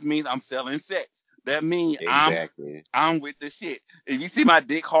 That means I'm selling sex. That means Exactly. I'm with the shit. If you see my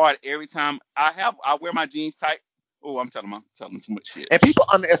dick hard every time I wear my jeans tight. Oh, I'm telling too much shit. And people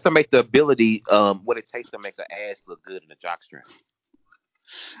underestimate the ability, what it takes to make an ass look good in a jockstrap.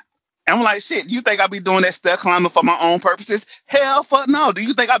 I'm like, shit, you think I be doing that step climbing for my own purposes? Hell fuck no. Do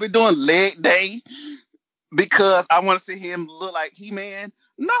you think I be doing leg day because I want to see him look like He-Man?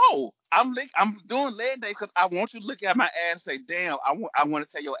 No. I'm doing leg day because I want you to look at my ass and say, damn, I want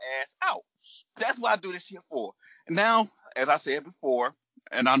to take your ass out. That's what I do this shit for. Now, as I said before,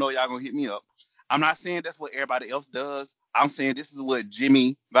 and I know y'all gonna hit me up, I'm not saying that's what everybody else does. I'm saying this is what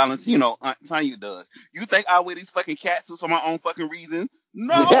Jimmy Valentino Aunt Tanya does. You think I wear these fucking cat suits for my own fucking reasons?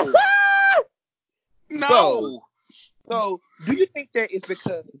 No. so, No. so do you think that it's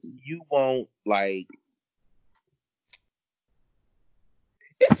because you won't like?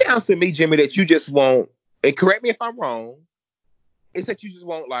 It sounds to me, Jimmy, that you just won't. And correct me if I'm wrong. It's that you just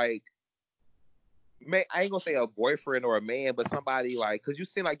won't like. I ain't gonna say a boyfriend or a man, but somebody like, cause you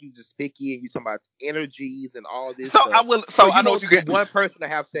seem like you just picky and you talking about energies and all this So I stuff. will. So So I you know what want you get. one person to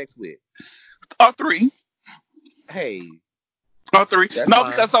have sex with. Or three. Hey, Or three. that's No,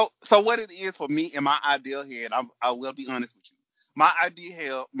 fine. because so what it is for me in my ideal head, I will be honest with you. My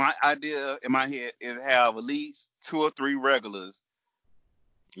idea in my head is have at least 2 or 3 regulars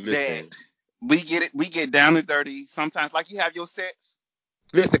that Listen, we get down and dirty. Sometimes like you have your sets.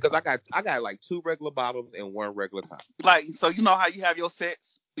 listen, cause I got like 2 regular bottoms and 1 regular top. Like so you know how you have your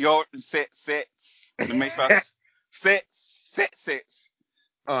sets, your sets. Let me make sure sets.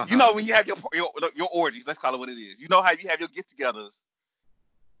 You know Uh-huh. when you have your orgies, let's call it what it is. You know how you have your get-togethers.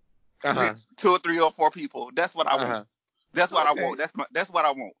 Uh-huh. 2 or 3 or 4 people. That's what I want. Uh-huh. That's what I Okay. want. That's what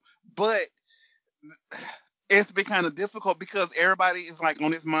I want. But it's been kind of difficult because everybody is like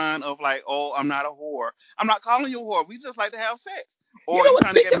on this mind of like, oh, I'm not a whore. I'm not calling you a whore. We just like to have sex. You Or know you what?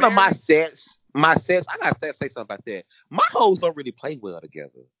 trying to get Speaking of married. my sets, I gotta say something about that. My hoes don't really play well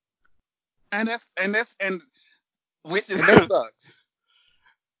together, And which is and that sucks.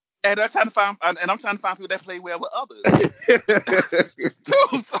 and I'm trying to find people that play well with others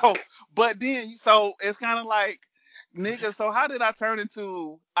too. So, but then so it's kind of like, nigga. So how did I turn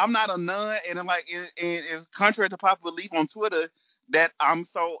into I'm not a nun and I'm like and it's contrary to popular belief on Twitter that I'm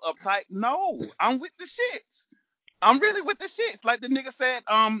so uptight? No, I'm with the shits. I'm really with the shits. Like the nigga said,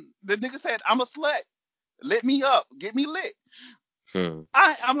 I'm a slut. Lit me up, get me lit. Hmm.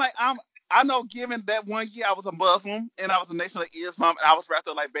 I'm like I know, given that one year I was a Muslim and I was a Nation of Islam and I was wrapped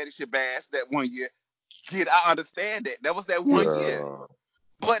up like Betty Shabazz that one year. Did I understand that? That was that one year. Girl.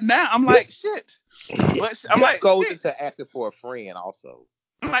 But now I'm like This shit. I'm this like goes shit. into asking for a friend also.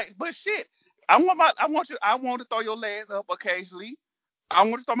 I'm like, but shit. I want to throw your legs up occasionally. I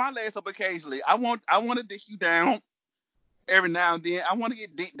want to throw my legs up occasionally. I want to dick you down every now and then. I want to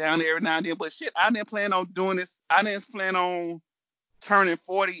get dick down every now and then. But shit, I didn't plan on doing this. I didn't plan on turning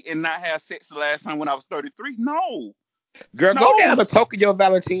 40 and not have sex the last time when I was 33. No. Girl, go down No. to Tokyo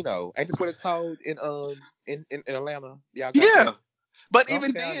Valentino. Ain't this what it's called in Atlanta? Y'all got Yeah. that? But Go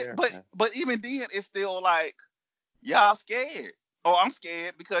even down then, there. but even then it's still like y'all scared. Oh, I'm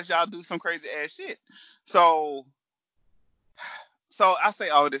scared because y'all do some crazy ass shit. So I say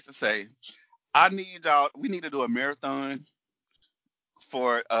all this to say I need y'all. We need to do a marathon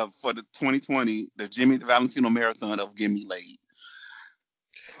for the 2020, the Jimmy Valentino marathon of Give Me Laid.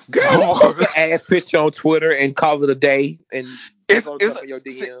 Girl, let's For post an ass picture on Twitter and call it a day, and they gonna it's jump in your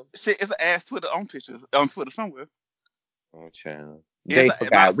DM. shit. It's an ass Twitter on pictures on Twitter somewhere. Oh, child. It's They my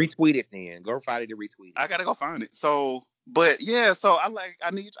forgot. Retweet it then. Go find it and retweet it. I gotta go find it. So, but yeah. So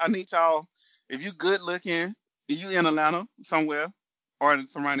I need y'all. If you good looking, if you in Atlanta somewhere or in the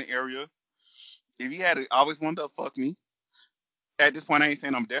surrounding area, if you always wanted to fuck me, at this point I ain't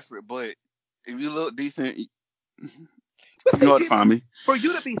saying I'm desperate, but if you look decent, But you know see, where to find Jimmy, me. for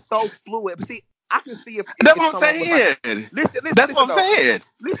you to be so fluid, but see, I can see That's if what I'm someone was like, saying. That's what listen I'm though, saying.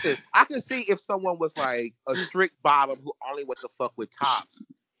 listen. I can see if someone was like a strict bottom who only went to fuck with tops,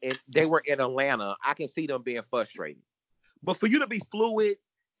 and they were in Atlanta. I can see them being frustrated. But for you to be fluid,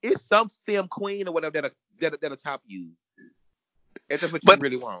 it's some film queen or whatever that'll top you. If that's what you But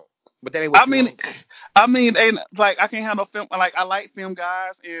really want. But that ain't I what you mean, want. ain't like I can't have no film. Like I like film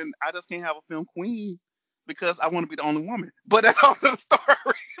guys, and I just can't have a film queen because I want to be the only woman. But that's all the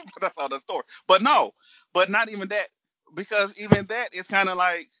story. But that's all the story. But no, but not even that, because even that is kind of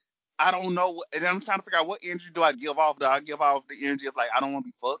like I don't know. And I'm trying to figure out what energy do I give off. Do I give off the energy of like I don't want to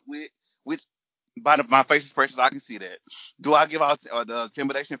be fucked with, which my face expressions I can see that. Do I give out the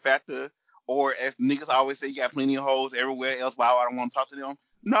intimidation factor? Or as niggas always say, you got plenty of hoes everywhere else. Why I don't want to talk to them?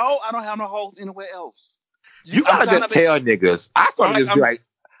 No, I don't have no hoes anywhere else. You I'm gotta trying just to make. tell niggas. I I'm started like just be like,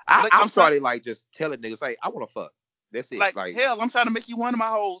 I I'm trying started like just telling niggas, hey, I want to fuck. That's it. like Like, hell. I'm trying to make you one of my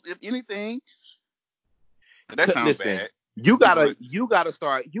hoes. If anything, that sounds listen, bad. But you gotta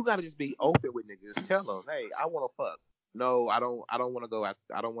start. You gotta just be open with niggas. Tell them, hey, I want to fuck. No, I don't want to go out.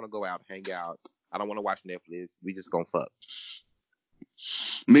 I don't want to go out, hang out. I don't want to watch Netflix. We just gonna fuck.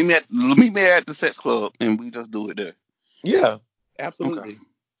 meet me at the sex club and we just do it there. Yeah, Okay. absolutely.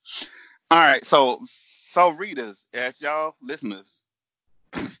 All right. Readers, as y'all listeners,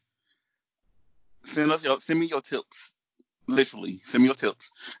 send me your tips. Literally, send me your tips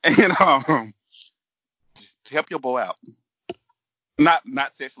and help your boy out. Not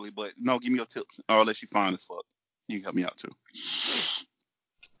sexually, but no, give me your tips. Or unless you fine as fuck, you can help me out too.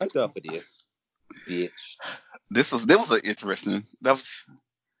 Enough of this, bitch. That was an interesting. That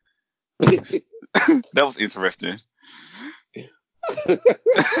was interesting.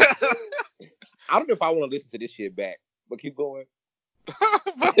 I don't know if I want to listen to this shit back, but keep going.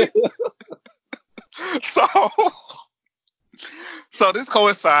 But, so this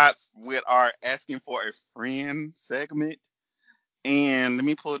coincides with our asking for a friend segment. And let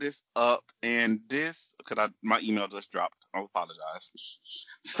me pull this up. And this, because my email just dropped. I apologize.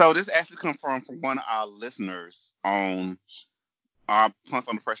 So this actually comes from one of our listeners on our Punks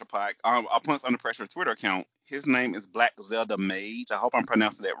Under Pressure our Punks Under Pressure Twitter account. His name is Black Zelda Mage. I hope I'm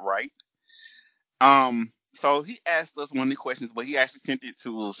pronouncing that right. So he asked us one of the questions, but he actually sent it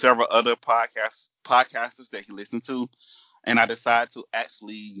to several other podcasters that he listened to. And I decided to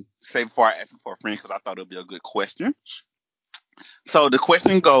actually say before I ask him for a friend because I thought it would be a good question. So the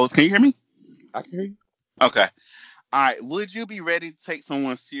question goes, can you hear me? I can hear you. Okay. All right, would you be ready to take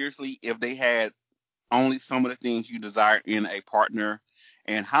someone seriously if they had only some of the things you desire in a partner?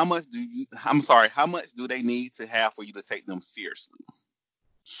 And how much do they need to have for you to take them seriously?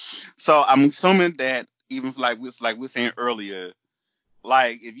 So I'm assuming that even like we were saying earlier,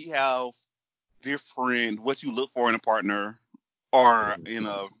 like if you have different what you look for in a partner or in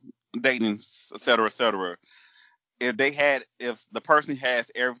a dating, et cetera, if the person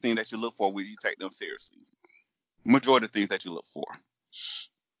has everything that you look for, will you take them seriously? Majority of things that you look for.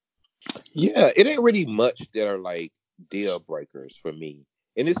 Yeah, it ain't really much that are like deal breakers for me.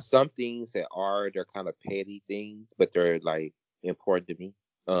 And it's some things that they're kind of petty things, but they're like important to me.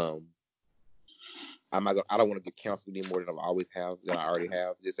 Um, I don't want to get counseled any more than I already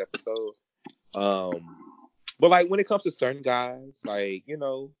have this episode. Um, but like when it comes to certain guys, like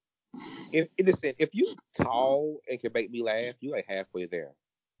if you tall and can make me laugh, you like halfway there.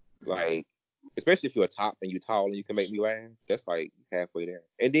 Like especially if you're a top and you're tall and you can make me laugh, that's like halfway there.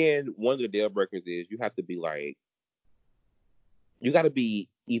 And then one of the deal breakers is you got to be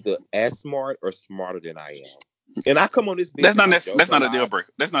either as smart or smarter than I am. And I come on this bitch and I joke That's a not a deal lot.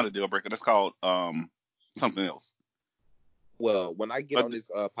 breaker. That's not a deal breaker. That's called something else. Well, when I get But on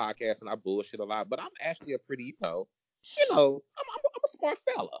this podcast and I bullshit a lot, but I'm actually a pretty, I'm a smart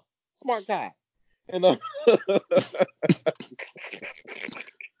fella, smart guy. And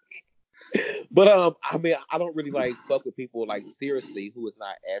but I mean, I don't really like fuck with people like seriously who is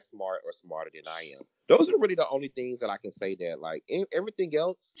not as smart or smarter than I am. Those are really the only things that I can say that like everything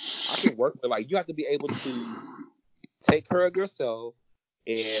else I can work with. Like you have to be able to take care of yourself,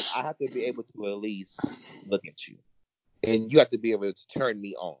 and I have to be able to at least look at you, and you have to be able to turn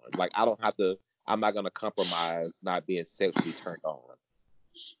me on. Like I don't have to. I'm not gonna compromise not being sexually turned on.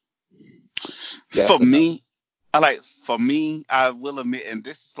 for That's enough. me, I will admit, and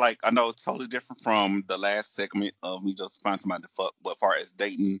this is like I know it's totally different from the last segment of me just finding somebody to fuck. But as far as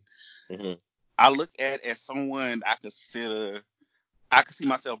dating, Hmm. I look at as someone I could see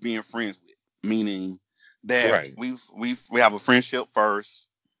myself being friends with, meaning that Right. we have a friendship first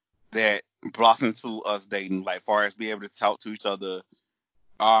that blossomed to us dating, like far as being able to talk to each other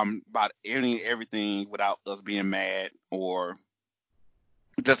about everything without us being mad or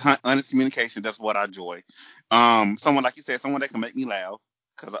just honest communication. That's what I enjoy. Someone like you said, someone that can make me laugh,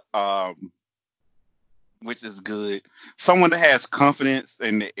 cause which is good. Someone that has confidence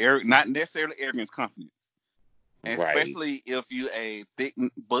and not necessarily arrogance, confidence. And Right. especially if you a thick,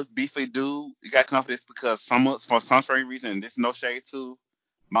 beefy dude, you got confidence because for some strange reason, and this is no shade to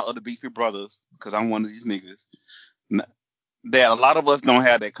my other beefy brothers, because I'm one of these niggas. n- That a lot of us don't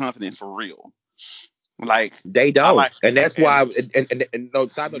have that confidence for real. Like They I don't, like, and that's and why. And no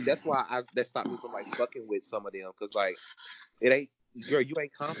side note, that's why that stopped me from like fucking with some of them, because like it ain't girl, you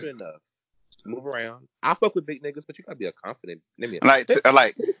ain't confident enough. Move around. I fuck with big niggas, but you gotta be a confident. like,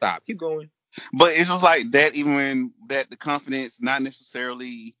 like, Stop. Keep going. but it's just like that. Even that the confidence, not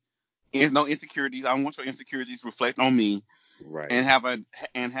necessarily, no insecurities. I don't want your insecurities reflect on me, Right. and have an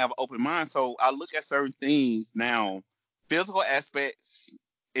open mind. So I look at certain things now, physical aspects.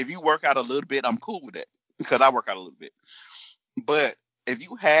 If you work out a little bit, I'm cool with that because I work out a little bit. But if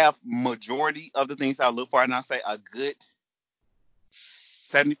you have majority of the things I look for, and I say a good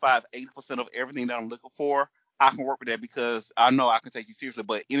 75, 80% of everything that I'm looking for, I can work with that because I know I can take you seriously.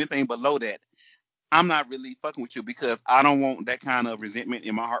 But anything below that, I'm not really fucking with you because I don't want that kind of resentment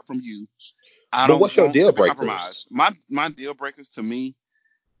in my heart from you. I But don't what's your want deal to be compromised. breakers? My deal breakers to me,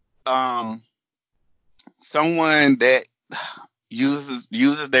 um, someone that uses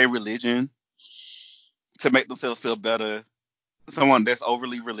their religion to make themselves feel better. Someone that's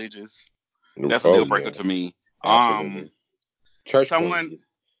overly religious. That's a Oh deal breaker yeah, to me. absolutely. Church Someone queens.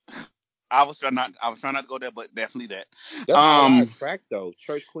 I was trying not to go there, but definitely that. That's all I Um, attract though.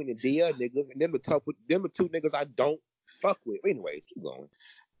 Church queen and Dia niggas, and them the two niggas I don't fuck with. Anyways, keep going.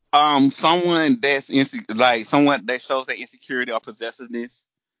 someone like someone that shows their insecurity or possessiveness.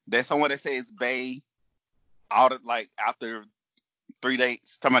 That's someone that says "bae" out of like after 3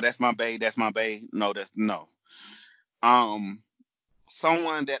 dates. Talking about that's my bae. No, that's no. Um,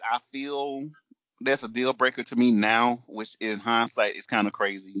 someone that I feel that's a deal breaker to me now, which in hindsight is kind of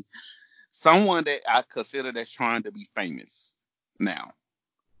crazy. Someone that I consider that's trying to be famous now.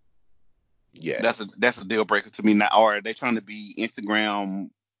 Yes. That's a deal breaker to me now. Or are they trying to be Instagram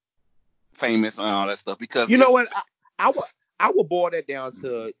famous and all that stuff? Because You know it's what? I would I would boil that down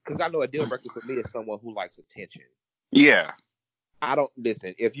to because I know a deal breaker for me is someone who likes attention. yeah. I don't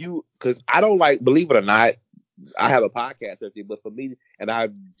listen if you because I don't like believe it or not. I have a podcast or everything, but for me, and I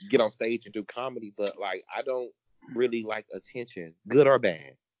get on stage and do comedy, but like I don't really like attention, good or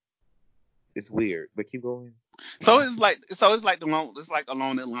bad. It's weird, but keep going. So it's like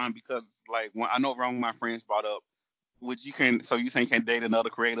along that line because like when I know wrong my friends brought up, which you can so you saying you can date another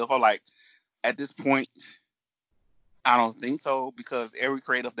creative or like at this point I don't think so because every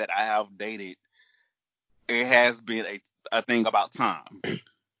creative that I have dated it has been a thing about time.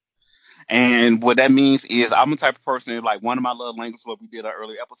 And what that means is I'm the type of person like one of my love languages what we did an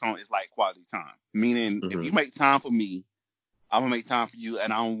earlier episode is like quality time. Meaning if you Hmm. make time for me, I'm gonna make time for you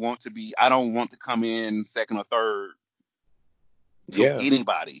and I don't want to come in second or third to Yeah,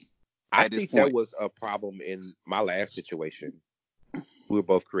 anybody I at this think that point. was a problem in my last situation. We were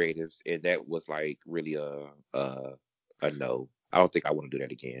both creatives, and that was like really a no. I don't think I want to do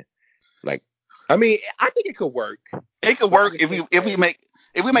that again. Like, I mean, I think it could work, It could but I work just think if that we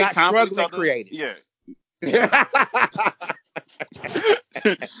make not time for each struggling other. Yeah, creatives. yeah.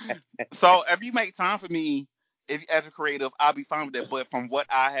 So if you make time for me, if as a creative, I'll be fine with that. But from what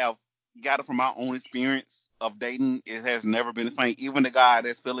I have gathered from my own experience of dating, it has never been the same. Even the guy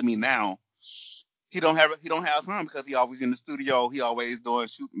that's feeling me now, he don't have time because he always in the studio. He always doing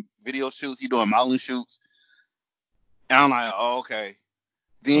shooting video shoots. He doing modeling shoots. And I'm like, oh, okay.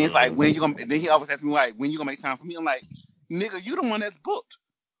 Then it's like when you gonna? Then he always asks me like, when you gonna make time for me? I'm like, nigga, you the one that's booked.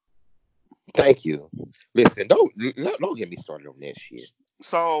 Thank you. Listen, don't get me started on that shit.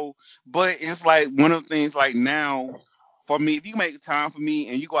 So, but it's like one of the things like now for me, if you make time for me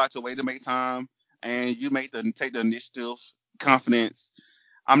and you go out your way to make time and you take the initiative, confidence.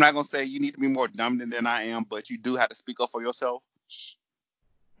 I'm not gonna say you need to be more dominant than I am, but you do have to speak up for yourself.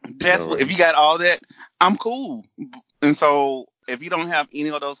 That's All what if right. you got all that, I'm cool. And so if you don't have any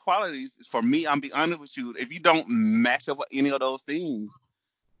of those qualities, for me, I'm be honest with you. If you don't match up with any of those things,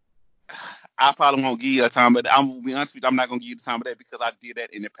 I probably won't give you a time, but I'm gonna be honest with you, I'm not gonna give you the time of that because I did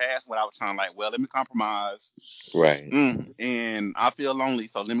that in the past when I was trying like, well, let me compromise. Right. And I feel lonely,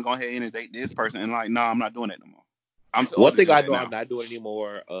 so let me go ahead and date this person. And like, no, I'm not doing that no more. I'm too One old to thing do I that know I'm now. not doing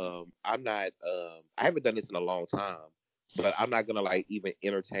anymore. I'm not. I haven't done this in a long time, but I'm not gonna like even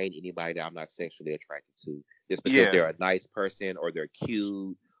entertain anybody that I'm not sexually attracted to, just because Yeah. they're a nice person or they're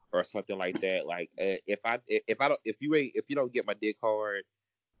cute or something like that. Like, if you don't get my dick hard,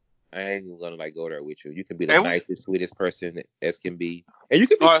 I ain't even gonna like go there with you. You can be the And we, nicest, sweetest person as can be, and you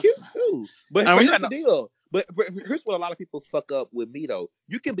can be uh, cute too. But and but we here's got the no, deal. But here's what a lot of people fuck up with me though.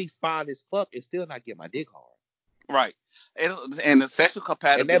 You can be fine as fuck and still not get my dick hard, right. And the sexual and that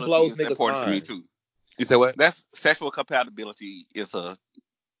compatibility blows is niggas' important to me mind. too. You say what? That's sexual compatibility is a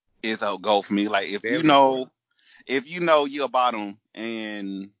goal for me. Like Very important. if you know you're a bottom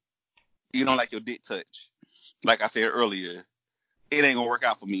and you don't like your dick touch, like I said earlier, it ain't gonna work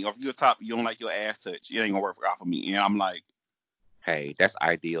out for me. Or if you're a top, you don't like your ass touch, it ain't gonna work out for me. And I'm like, Hey, that's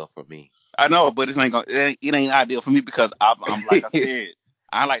ideal for me. I know, but it ain't ideal for me because I'm like I said,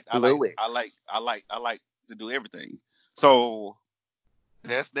 Fluid. I like to do everything. So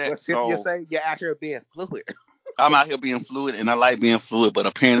that's that. What Cynthia So say? You're out here being fluid. I'm out here being fluid, and I like being fluid, but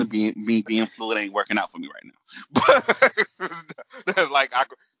apparently being fluid ain't working out for me right now. But that's like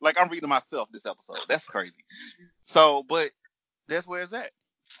I'm reading myself this episode. That's crazy. So, but that's where it's at.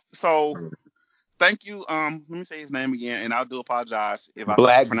 So thank you. Let me say his name again, and I do apologize if I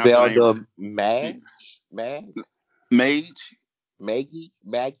Black pronounce your name Zelda Mag, Mage, Maggie.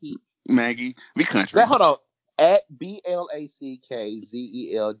 Maggie. We Now, country. hold on. At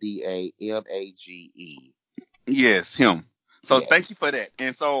BLACKZELDAMAGE. Yes, him. So thank Yes. you for that.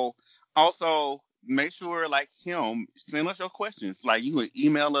 And so also make sure like him, send us your questions. Like you can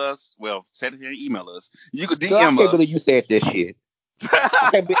email us. Well, set it here and email us. You could Girl, I DM can't believe you us. said this shit.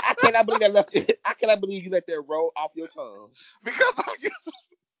 I cannot believe that left. I cannot believe you let that roll off your tongue. Because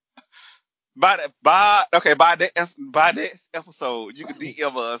by that episode, you can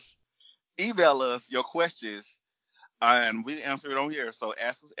DM us, email us your questions, and we answer it on here. So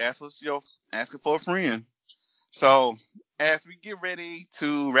ask it for a friend. So as we get ready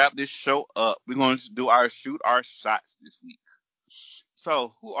to wrap this show up, we're going to do our shoot our shots this week.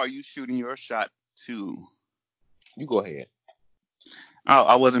 So who are you shooting your shot to? You go ahead. Oh,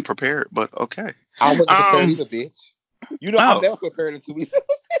 I wasn't prepared, but okay. I wasn't prepared Um. either, bitch. You know I'm Oh, never prepared until we.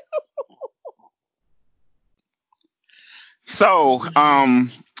 so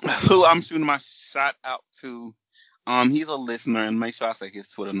who I'm shooting my shot out to? He's a listener, and make sure I say his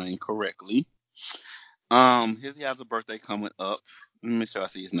Twitter name correctly. He has a birthday coming up. Let me make sure I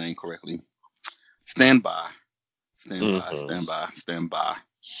see his name correctly. Stand by, stand by, Hmm. stand by, stand by.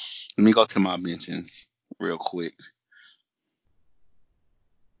 Let me go to my mentions real quick.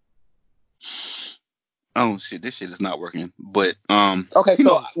 Oh shit, this shit is not working. But Okay, you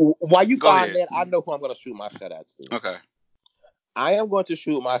so know, while you go find ahead. that, I know who I'm gonna shoot my shot out to. Okay. I am going to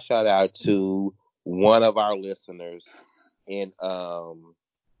shoot my shout out to one of our listeners, and I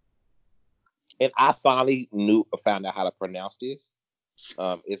finally found out how to pronounce this.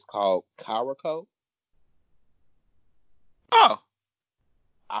 It's called Karako. Oh,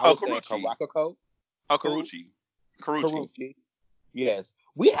 I oh, was saying Karuchi. Karakako. Oh, Karu Karuchi. Karuchi. Yes,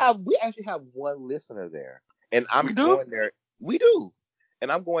 we actually have one listener there, and We I'm do? going there. We do,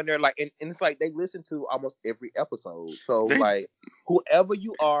 and I'm going there like, and it's like they listen to almost every episode. So They. like, whoever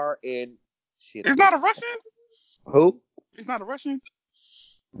you are, and shit, I It's can't. not a Russian. Who? It's not a Russian.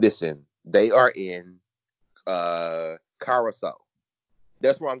 Listen, they are in Carousel.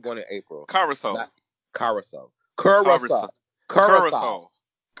 That's where I'm going in April. Carousel. Not Carousel. Carousel. Carousel. Carousel. Carousel.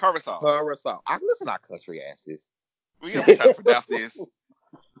 Carousel. Carousel. I listen to our country asses. We gonna try to pronounce this.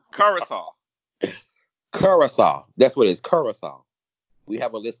 Carousel. Carousel. That's what it is. Carousel. We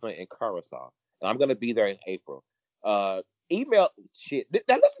have a listener in Carousel, and I'm gonna be there in April. Email shit.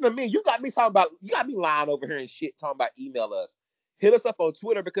 Now listen to me. You got me talking about. You got me lying over here and shit talking about email us. Hit us up on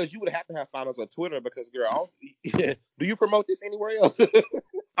Twitter because you would have to have found us on Twitter because girl, do you promote this anywhere else?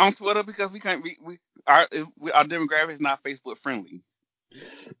 On Twitter because we can't. Our our demographic is not Facebook friendly.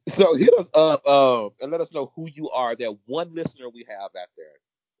 So hit us up and let us know who you are. That one listener we have out there,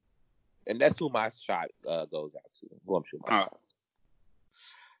 and that's who my shot goes out to. Who I'm shooting my Uh, shot.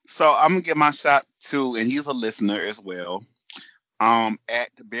 so I'm gonna get my shot too, and he's a listener as well. At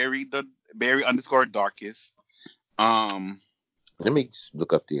Barry underscore darkest. Let me just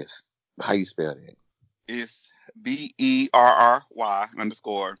look up this. How you spell that? Is BERRY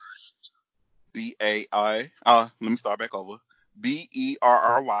underscore DAI. Let me start back over. BERRY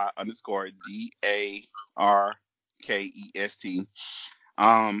underscore DARKEST.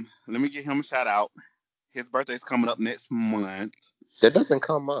 Let me give him a shout out. His birthday's coming up next month. That doesn't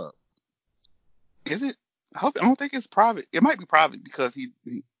come up. Is it? I don't think it's private. It might be private because he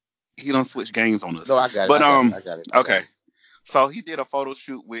don't switch games on us. No, I got it. But I got it. I got it. I got okay. it. So he did a photo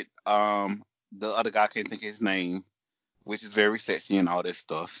shoot with the other guy. I can't think of his name, which is very sexy and all this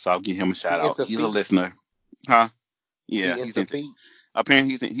stuff. So I'll give him a shout He out. into He's a feet. listener, huh? Yeah, He he's into into. feet.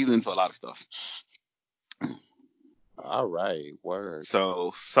 Apparently, he's into a lot of stuff. All right. Word.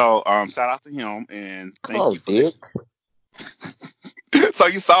 So shout out to him and Come thank you on, for Dick. listening. So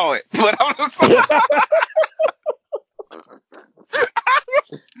you saw it, but I'm just.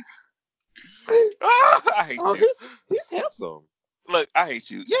 I hate Oh, you. he's handsome. Look, I hate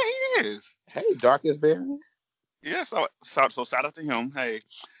you. Yeah, he is. Hey, darkest berry. Yeah, so shout out to him. Hey,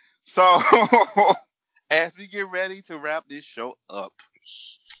 so as we get ready to wrap this show up,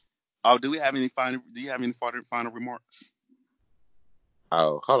 do we have any final? Do you have any final remarks?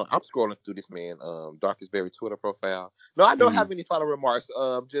 Oh, hold on. I'm scrolling through this man, darkest berry Twitter profile. No, I don't Hmm. have any final remarks.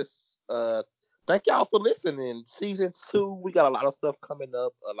 Just thank y'all for listening. Season 2, we got a lot of stuff coming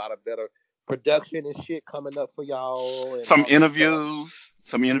up. A lot of better production and shit coming up for y'all and Some all that stuff. interviews.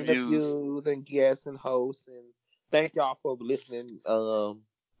 Some interviews. Interviews and guests and hosts, and thank y'all for listening. I'm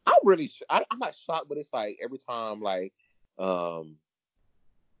really I'm not shocked, but it's like every time like um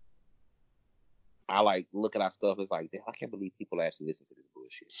I like look at our stuff, it's like damn, I can't believe people actually listen to this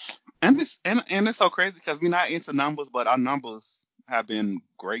bullshit. And it's so crazy because we're not into numbers, but our numbers have been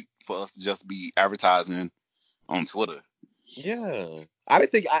great for us to just be advertising on Twitter. Yeah, I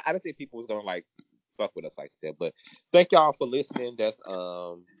didn't think people was gonna like fuck with us like that. But thank y'all for listening. That's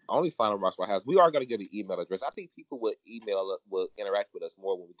only final remarks I have. We are gonna get an email address. I think people will interact with us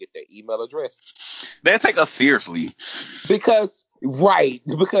more when we get their email address. They take us seriously. Because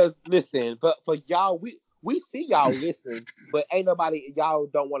listen, but for y'all, we see y'all listen, but ain't nobody y'all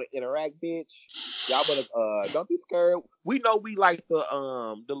don't want to interact, bitch. Y'all better don't be scared. We know we like the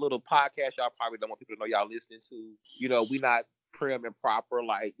little podcast y'all probably don't want people to know y'all listening to. You know, we not prim and proper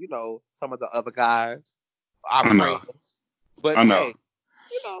like, you know, some of the other guys, our I know. friends. But I know. hey,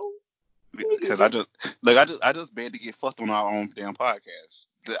 you know, Because I just look, I just beg to get fucked on our own damn podcast.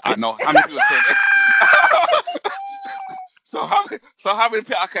 I know how many people said that. So how many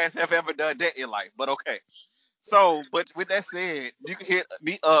podcasts have ever done that in life? But okay. So, but with that said, you can hit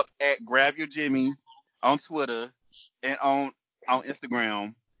me up at Grab Your Jimmy on Twitter and on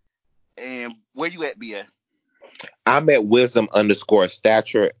Instagram. And where you at, BA? I'm at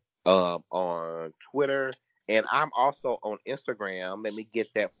wisdom_stature on Twitter, and I'm also on Instagram. Let me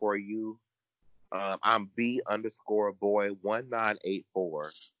get that for you. I'm B_boy1984,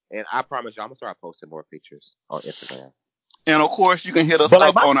 and I promise you, I'm gonna start posting more pictures on Instagram. And of course, you can hit us But like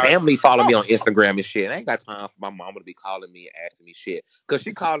up my on our. family follow me Oh, on Instagram and shit. I ain't got time for my mama to be calling me and asking me shit. Cause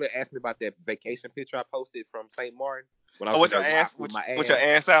she called and asked me about that vacation picture I posted from St. Martin when I was in with your there ass, with my with your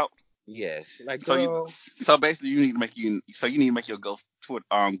ass. ass out. Yes. Like, So girl, basically you need to make your ghost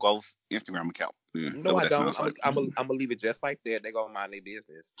ghost Instagram account. Yeah, no, that's what I that don't. sounds like. I'm gonna leave it just like that. They gonna mind their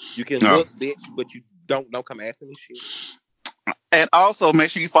business. You can Um, look, bitch, but you don't come asking me shit. and also make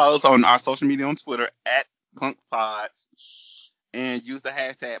sure you follow us on our social media on Twitter at Punk Pods and use the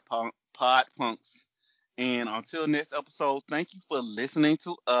hashtag PodPunks. And until next episode, thank you for listening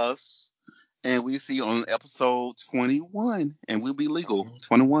to us. And we see you on episode 21. And we'll be legal. Mhm.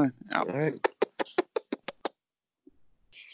 21 out. All right.